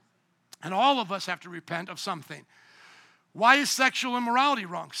beliefs. And all of us have to repent of something. Why is sexual immorality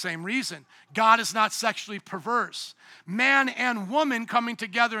wrong? Same reason. God is not sexually perverse. Man and woman coming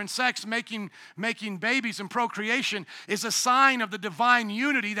together in sex, making babies and procreation is a sign of the divine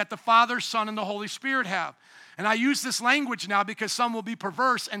unity that the Father, Son, and the Holy Spirit have. And I use this language now because some will be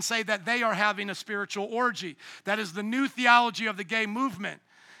perverse and say that they are having a spiritual orgy. That is the new theology of the gay movement,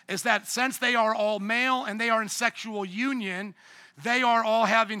 is that since they are all male and they are in sexual union, they are all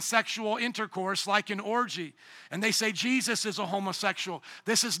having sexual intercourse like an orgy. And they say Jesus is a homosexual.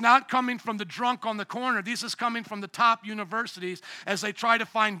 This is not coming from the drunk on the corner. This is coming from the top universities as they try to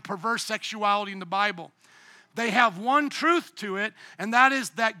find perverse sexuality in the Bible. They have one truth to it, and that is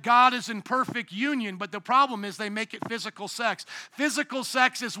that God is in perfect union. But the problem is they make it physical sex. Physical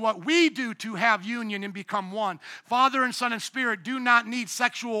sex is what we do to have union and become one. Father and Son and Spirit do not need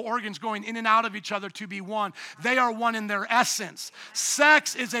sexual organs going in and out of each other to be one. They are one in their essence.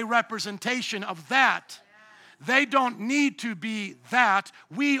 Sex is a representation of that. They don't need to be that.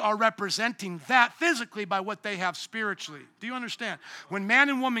 We are representing that physically by what they have spiritually. Do you understand? When man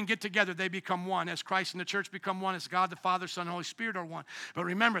and woman get together, they become one. As Christ and the church become one, as God, the Father, Son, and Holy Spirit are one. But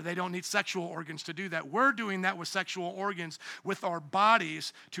remember, they don't need sexual organs to do that. We're doing that with sexual organs with our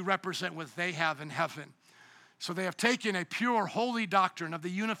bodies to represent what they have in heaven. So they have taken a pure, holy doctrine of the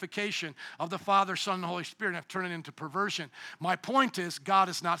unification of the Father, Son, and Holy Spirit and have turned it into perversion. My point is, God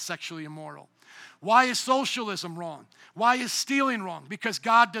is not sexually immoral. Why is socialism wrong? Why is stealing wrong? Because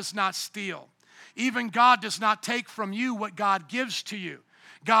God does not steal. Even God does not take from you what God gives to you.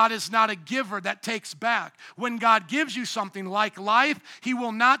 God is not a giver that takes back. When God gives you something like life, He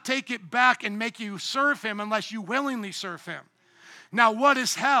will not take it back and make you serve Him unless you willingly serve Him. Now, what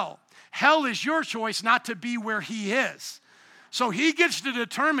is hell? Hell is your choice not to be where He is. So He gets to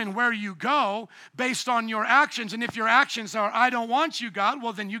determine where you go based on your actions. And if your actions are, I don't want you, God,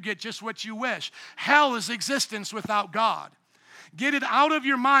 well, then you get just what you wish. Hell is existence without God. Get it out of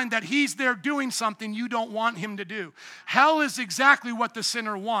your mind that He's there doing something you don't want Him to do. Hell is exactly what the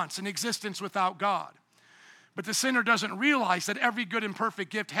sinner wants, an existence without God. But the sinner doesn't realize that every good and perfect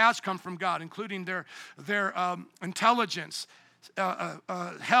gift has come from God, including their intelligence.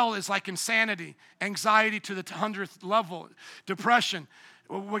 Hell is like insanity, anxiety to the 100th level, depression.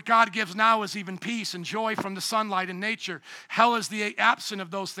 What God gives now is even peace and joy from the sunlight and nature. Hell is the absence of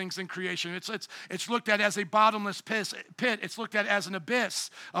those things in creation. It's looked at as a bottomless pit. It's looked at as an abyss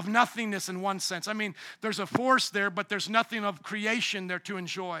of nothingness in one sense. I mean, there's a force there, but there's nothing of creation there to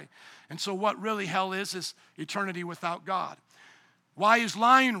enjoy. And so what really hell is eternity without God. Why is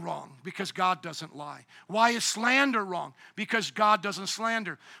lying wrong? Because God doesn't lie. Why is slander wrong? Because God doesn't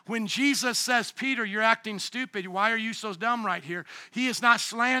slander. When Jesus says, Peter, you're acting stupid, why are you so dumb right here? He is not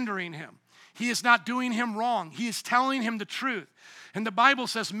slandering him. He is not doing him wrong. He is telling him the truth. And the Bible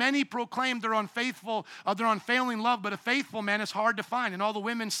says, many proclaim their unfailing love, but a faithful man is hard to find. And all the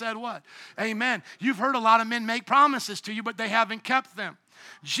women said what? Amen. You've heard a lot of men make promises to you, but they haven't kept them.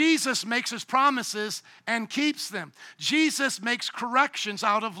 Jesus makes his promises and keeps them. Jesus makes corrections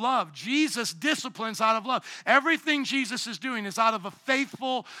out of love. Jesus disciplines out of love. Everything Jesus is doing is out of a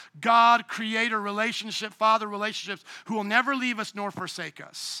faithful God, creator relationship, father relationships, who will never leave us nor forsake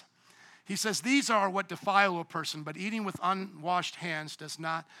us. He says, these are what defile a person, but eating with unwashed hands does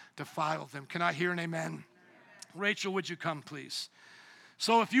not defile them. Can I hear an amen? Rachel, would you come, please?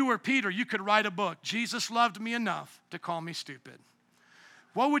 So if you were Peter, you could write a book. Jesus loved me enough to call me stupid.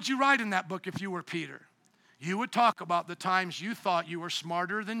 What would you write in that book if you were Peter? You would talk about the times you thought you were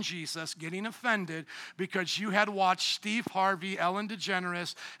smarter than Jesus, getting offended because you had watched Steve Harvey, Ellen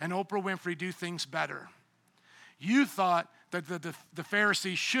DeGeneres, and Oprah Winfrey do things better. You thought that the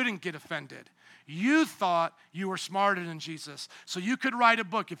Pharisees shouldn't get offended. You thought you were smarter than Jesus. So you could write a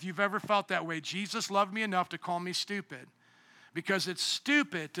book if you've ever felt that way. Jesus loved me enough to call me stupid. Because it's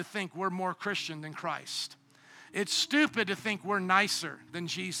stupid to think we're more Christian than Christ. It's stupid to think we're nicer than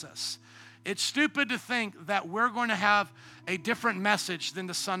Jesus. It's stupid to think that we're going to have a different message than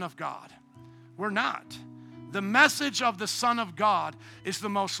the Son of God. We're not. The message of the Son of God is the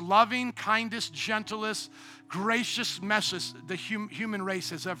most loving, kindest, gentlest, gracious message the human race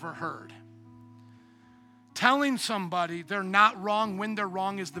has ever heard. Telling somebody they're not wrong when they're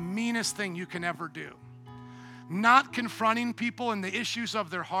wrong is the meanest thing you can ever do. Not confronting people in the issues of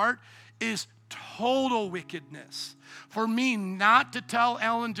their heart is total wickedness. For me, not to tell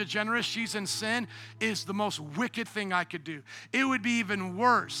Ellen DeGeneres she's in sin is the most wicked thing I could do. It would be even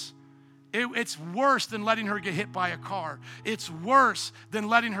worse. It's worse than letting her get hit by a car. It's worse than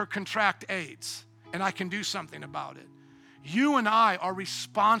letting her contract AIDS, and I can do something about it. You and I are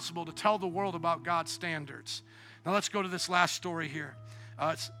responsible to tell the world about God's standards. Now let's go to this last story here.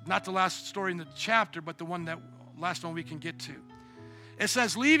 It's not the last story in the chapter, but the last one we can get to. It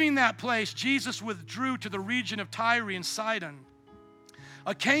says, leaving that place, Jesus withdrew to the region of Tyre and Sidon.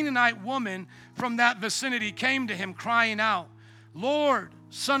 A Canaanite woman from that vicinity came to him crying out, Lord,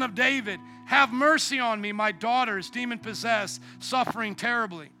 Son of David, have mercy on me. My daughter is demon-possessed, suffering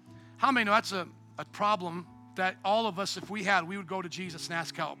terribly. How many know that's a problem that all of us, if we had, we would go to Jesus and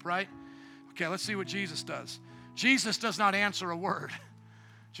ask help, right? Okay, let's see what Jesus does. Jesus does not answer a word.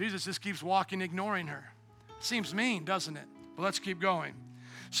 Jesus just keeps walking, ignoring her. Seems mean, doesn't it? But let's keep going.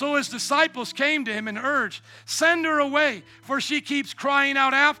 So his disciples came to him and urged, send her away, for she keeps crying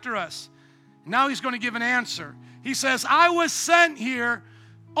out after us. Now he's going to give an answer. He says, I was sent here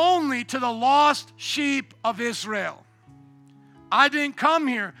only to the lost sheep of Israel. I didn't come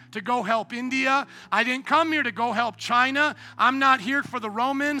here to go help India. I didn't come here to go help China. I'm not here for the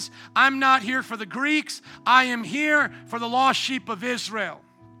Romans. I'm not here for the Greeks. I am here for the lost sheep of Israel.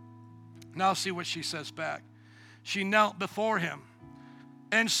 Now see what she says back. She knelt before him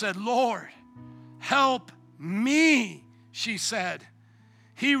and said, Lord, help me, she said.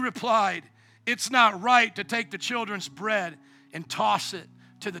 He replied, it's not right to take the children's bread and toss it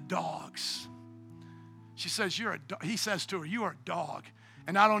to the dogs. She says, he says to her, you are a dog,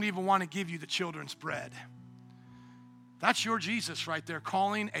 and I don't even want to give you the children's bread. That's your Jesus right there,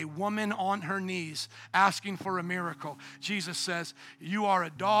 calling a woman on her knees, asking for a miracle. Jesus says, you are a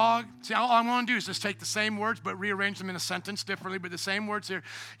dog. See, all I'm going to do is just take the same words, but rearrange them in a sentence differently, but the same words here.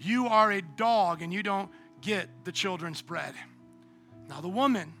 You are a dog, and you don't get the children's bread. Now, the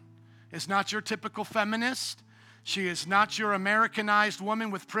woman is not your typical feminist. She is not your Americanized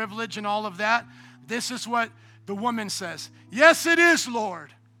woman with privilege and all of that. This is what the woman says. Yes, it is, Lord.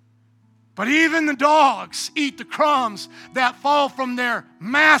 But even the dogs eat the crumbs that fall from their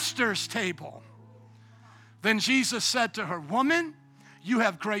master's table. Then Jesus said to her, woman, you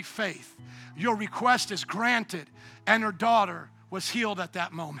have great faith. Your request is granted. And her daughter was healed at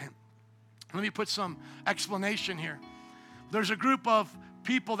that moment. Let me put some explanation here. There's a group of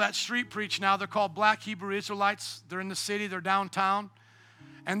people that street preach now. They're called Black Hebrew Israelites. They're in the city. They're downtown.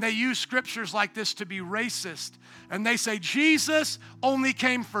 And they use scriptures like this to be racist. And they say Jesus only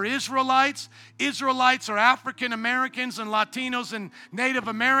came for Israelites. Israelites are African Americans and Latinos and Native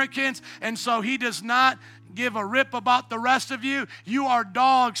Americans. And so he does not give a rip about the rest of you. You are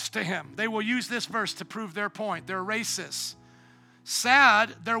dogs to him. They will use this verse to prove their point. They're racists.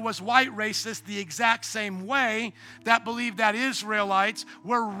 Sad, there was white racists the exact same way that believed that Israelites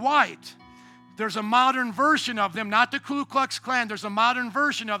were white. There's a modern version of them, not the Ku Klux Klan. There's a modern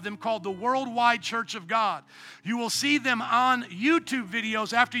version of them called the Worldwide Church of God. You will see them on YouTube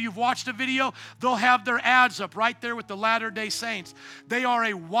videos. After you've watched a video, they'll have their ads up right there with the Latter-day Saints. They are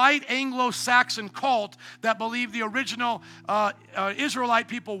a white Anglo-Saxon cult that believe the original Israelite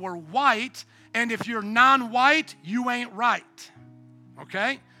people were white, and if you're non-white, you ain't right.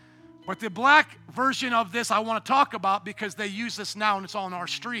 Okay? But the black version of this I want to talk about because they use this now and it's on our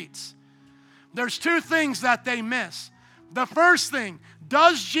streets. There's two things that they miss. The first thing,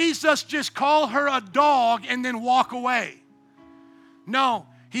 does Jesus just call her a dog and then walk away? No,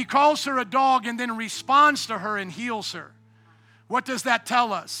 he calls her a dog and then responds to her and heals her. What does that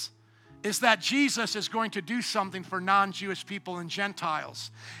tell us? Is that Jesus is going to do something for non-Jewish people and Gentiles.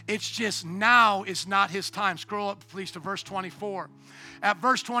 It's just now is not his time. Scroll up, please, to verse 24. At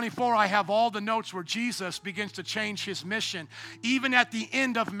verse 24, I have all the notes where Jesus begins to change his mission. Even at the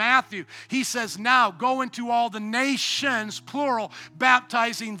end of Matthew, he says, now go into all the nations, plural,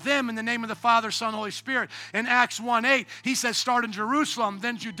 baptizing them in the name of the Father, Son, and Holy Spirit. In Acts 1:8, he says, start in Jerusalem,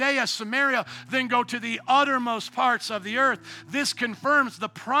 then Judea, Samaria, then go to the uttermost parts of the earth. This confirms the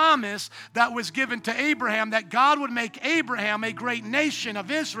promise that was given to Abraham, that God would make Abraham a great nation of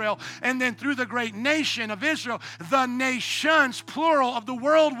Israel, and then through the great nation of Israel, the nations, plural, of the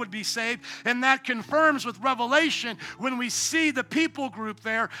world would be saved. And that confirms with Revelation when we see the people group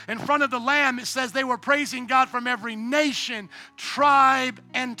there in front of the Lamb. It says they were praising God from every nation, tribe,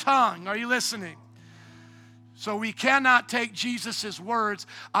 and tongue. Are you listening? So we cannot take Jesus' words,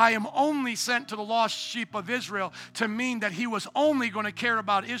 I am only sent to the lost sheep of Israel, to mean that he was only going to care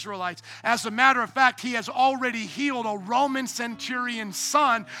about Israelites. As a matter of fact, he has already healed a Roman centurion's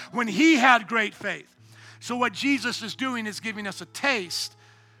son when he had great faith. So what Jesus is doing is giving us a taste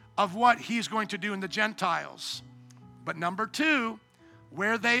of what he's going to do in the Gentiles. But number two,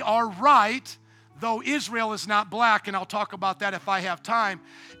 where they are right, though Israel is not black, and I'll talk about that if I have time,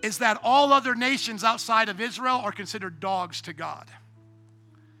 is that all other nations outside of Israel are considered dogs to God.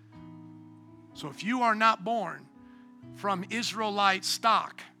 So if you are not born from Israelite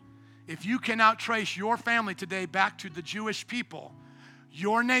stock, if you cannot trace your family today back to the Jewish people,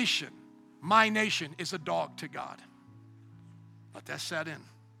 your nation, my nation, is a dog to God. Let that set in.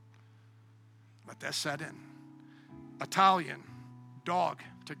 Let that set in. Italian, dog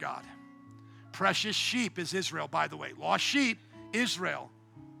to God. Precious sheep is Israel, by the way. Lost sheep, Israel.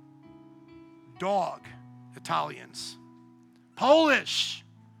 Dog, Italians. Polish,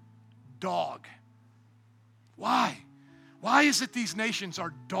 dog. Why? Why is it these nations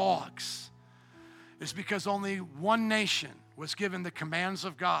are dogs? It's because only one nation was given the commands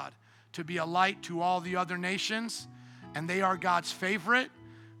of God to be a light to all the other nations, and they are God's favorite,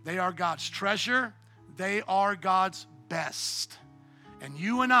 they are God's treasure, they are God's best. And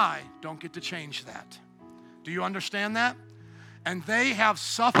you and I don't get to change that. Do you understand that? And they have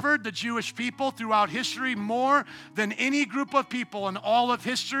suffered, the Jewish people, throughout history more than any group of people in all of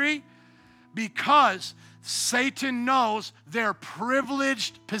history, because Satan knows their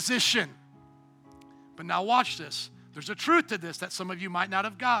privileged position. But now watch this. There's a truth to this that some of you might not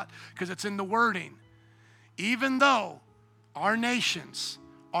have got because it's in the wording. Even though our nations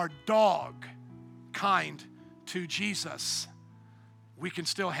are dog kind to Jesus, we can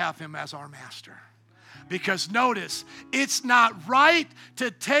still have him as our master. Because notice, it's not right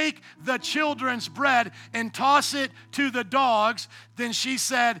to take the children's bread and toss it to the dogs. Then she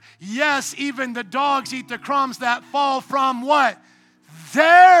said, yes, even the dogs eat the crumbs that fall from what?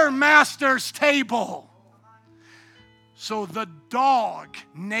 Their master's table. So the dog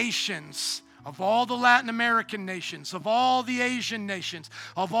nations of all the Latin American nations, of all the Asian nations,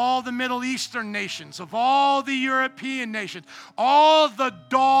 of all the Middle Eastern nations, of all the European nations, all the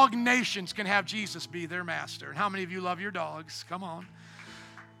dog nations can have Jesus be their master. And how many of you love your dogs? Come on.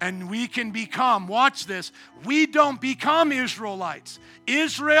 And we can become, watch this, we don't become Israelites.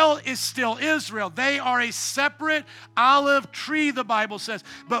 Israel is still Israel. They are a separate olive tree, the Bible says.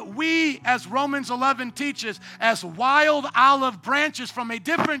 But we, as Romans 11 teaches, as wild olive branches from a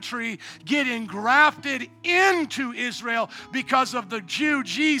different tree, get engrafted into Israel because of the Jew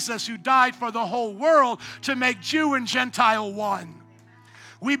Jesus who died for the whole world to make Jew and Gentile one.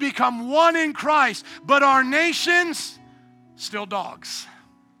 We become one in Christ, but our nations, still dogs.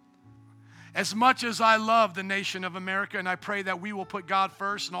 As much as I love the nation of America, and I pray that we will put God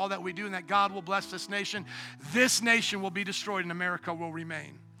first in all that we do and that God will bless this nation will be destroyed and America will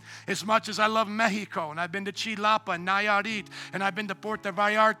remain. As much as I love Mexico, and I've been to Chilapa and Nayarit, and I've been to Puerto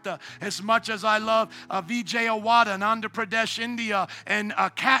Vallarta, as much as I love Vijayawada and Andhra Pradesh, India, and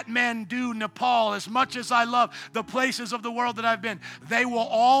Kathmandu, Nepal, as much as I love the places of the world that I've been, they will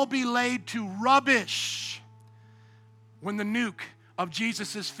all be laid to rubbish when the nuke of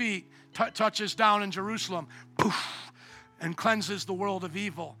Jesus' feet touches down in Jerusalem, poof, and cleanses the world of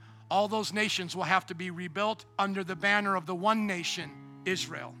evil. All those nations will have to be rebuilt under the banner of the one nation,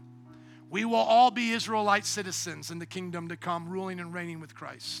 Israel. We will all be Israelite citizens in the kingdom to come, ruling and reigning with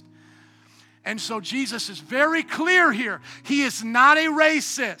Christ. And so Jesus is very clear here. He is not a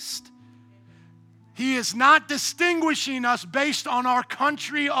racist. He is not distinguishing us based on our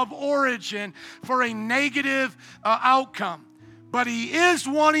country of origin for a negative outcome. But he is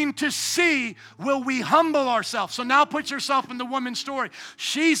wanting to see, will we humble ourselves? So now put yourself in the woman's story.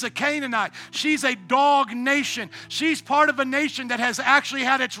 She's a Canaanite. She's a dog nation. She's part of a nation that has actually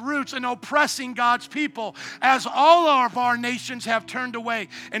had its roots in oppressing God's people, as all of our nations have turned away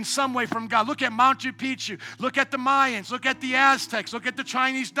in some way from God. Look at Machu Picchu. Look at the Mayans. Look at the Aztecs. Look at the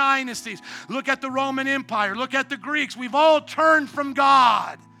Chinese dynasties. Look at the Roman Empire. Look at the Greeks. We've all turned from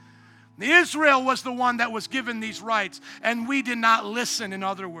God. Israel was the one that was given these rights, and we did not listen. In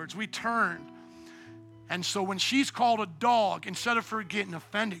other words, we turned. And so when she's called a dog, instead of her getting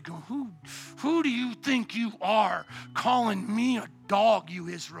offended, go, who do you think you are calling me a dog, you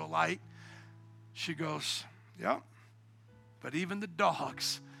Israelite? She goes, yeah, but even the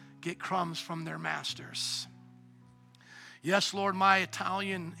dogs get crumbs from their masters. Yes, Lord, my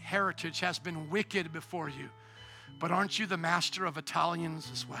Italian heritage has been wicked before you, but aren't you the master of Italians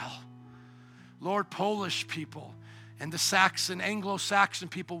as well? Lord, Polish people and the Anglo-Saxon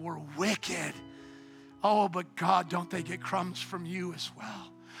people were wicked. Oh, but God, don't they get crumbs from you as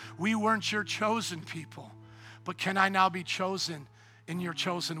well? We weren't your chosen people, but can I now be chosen in your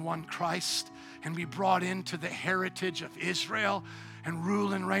chosen one, Christ, and be brought into the heritage of Israel and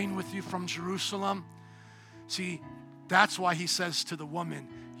rule and reign with you from Jerusalem? See, that's why he says to the woman,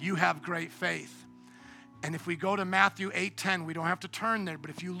 you have great faith. And if we go to Matthew 8:10, we don't have to turn there, but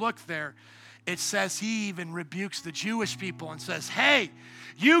if you look there, it says he even rebukes the Jewish people and says, hey,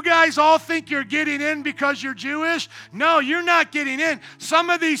 you guys all think you're getting in because you're Jewish? No, you're not getting in.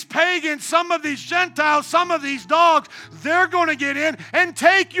 Some of these pagans, some of these Gentiles, some of these dogs, they're going to get in and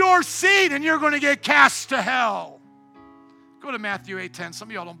take your seat, and you're going to get cast to hell. Go to Matthew 8:10. Some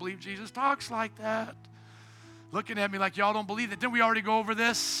of y'all don't believe Jesus talks like that. Looking at me like y'all don't believe it. Didn't we already go over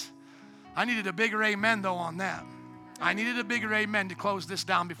this? I needed a bigger amen, though, on that. I needed a bigger amen to close this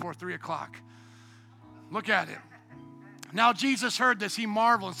down before 3 o'clock. Look at it. Now Jesus heard this. He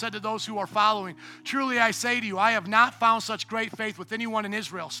marveled and said to those who are following, truly I say to you, I have not found such great faith with anyone in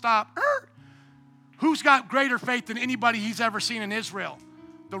Israel. Stop. Who's got greater faith than anybody he's ever seen in Israel?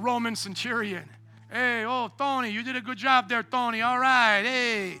 The Roman centurion. Hey, oh, Tony, you did a good job there, Tony. All right.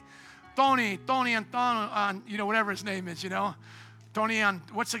 Hey, Tony and you know, whatever his name is, you know. Tony on,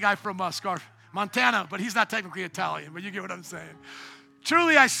 what's the guy from Montana, but he's not technically Italian, but you get what I'm saying.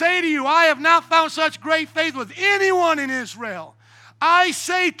 Truly I say to you, I have not found such great faith with anyone in Israel. I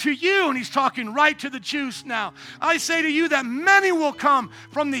say to you, and he's talking right to the Jews now, I say to you that many will come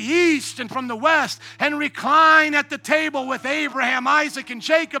from the east and from the west and recline at the table with Abraham, Isaac, and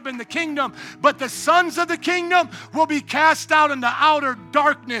Jacob in the kingdom. But the sons of the kingdom will be cast out into outer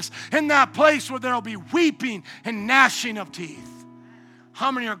darkness, in that place where there will be weeping and gnashing of teeth. How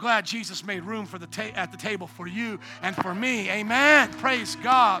many are glad Jesus made room for at the table for you and for me? Amen. Praise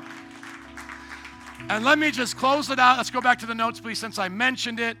God. And let me just close it out. Let's go back to the notes, please, since I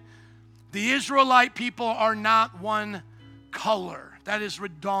mentioned it. The Israelite people are not one color. That is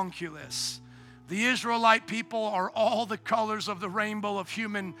redonkulous. The Israelite people are all the colors of the rainbow of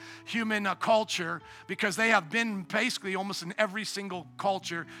human culture, because they have been basically almost in every single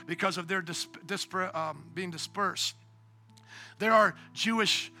culture because of their being dispersed. There are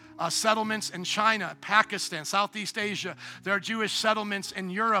Jewish settlements in China, Pakistan, Southeast Asia. There are Jewish settlements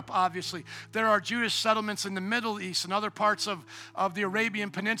in Europe, obviously. There are Jewish settlements in the Middle East and other parts of the Arabian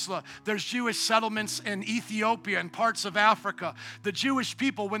Peninsula. There's Jewish settlements in Ethiopia and parts of Africa. The Jewish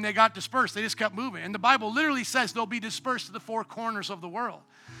people, when they got dispersed, they just kept moving. And the Bible literally says they'll be dispersed to the four corners of the world.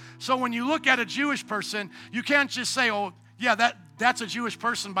 So when you look at a Jewish person, you can't just say, oh, Yeah, that's a Jewish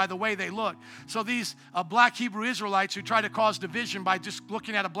person by the way they look. So these black Hebrew Israelites who try to cause division by just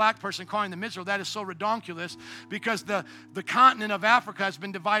looking at a black person, calling them Israel, that is so redonkulous, because the continent of Africa has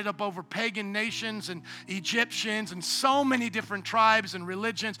been divided up over pagan nations and Egyptians and so many different tribes and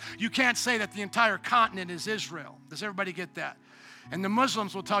religions. You can't say that the entire continent is Israel. Does everybody get that? And the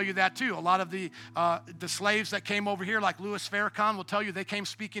Muslims will tell you that too. A lot of the slaves that came over here, like Louis Farrakhan, will tell you they came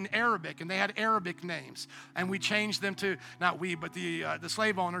speaking Arabic, and they had Arabic names. And we changed them to, not we, but the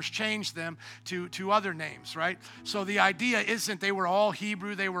slave owners changed them to other names, right? So the idea isn't they were all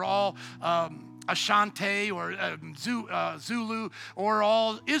Hebrew, they were all Ashanti or Zulu or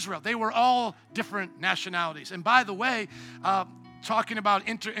all Israel. They were all different nationalities. And by the way, talking about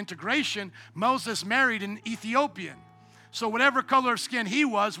integration, Moses married an Ethiopian. So whatever color of skin he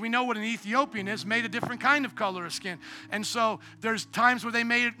was, we know what an Ethiopian is, made a different kind of color of skin. And so there's times where they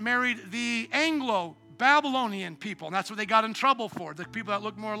married the Anglo-Babylonian people, and that's what they got in trouble for, the people that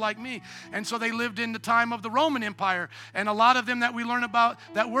look more like me. And so they lived in the time of the Roman Empire, and a lot of them that we learn about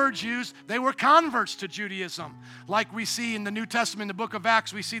that were Jews, they were converts to Judaism. Like we see in the New Testament, in the book of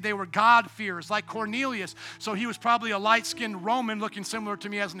Acts, we see they were God-fearers, like Cornelius. So he was probably a light-skinned Roman looking similar to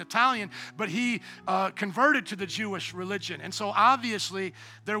me as an Italian, but he converted to the Jewish religion. And so obviously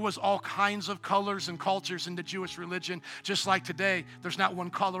there was all kinds of colors and cultures in the Jewish religion, just like today, there's not one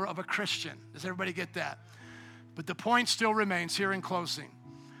color of a Christian. Does everybody get that? But the point still remains here in closing,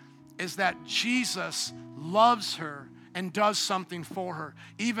 is that Jesus loves her and does something for her.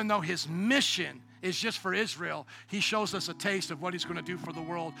 Even though his mission is just for Israel, he shows us a taste of what he's going to do for the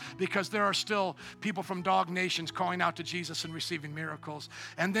world, because there are still people from dog nations calling out to Jesus and receiving miracles.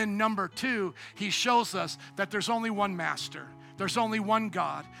 And then number two, he shows us that there's only one master. There's only one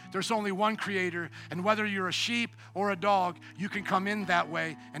God. There's only one creator. And whether you're a sheep or a dog, you can come in that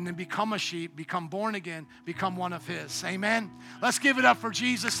way and then become a sheep, become born again, become one of his. Amen? Let's give it up for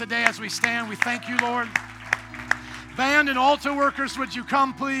Jesus today as we stand. We thank you, Lord. Band and altar workers, would you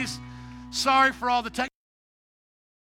come, please? Sorry for all the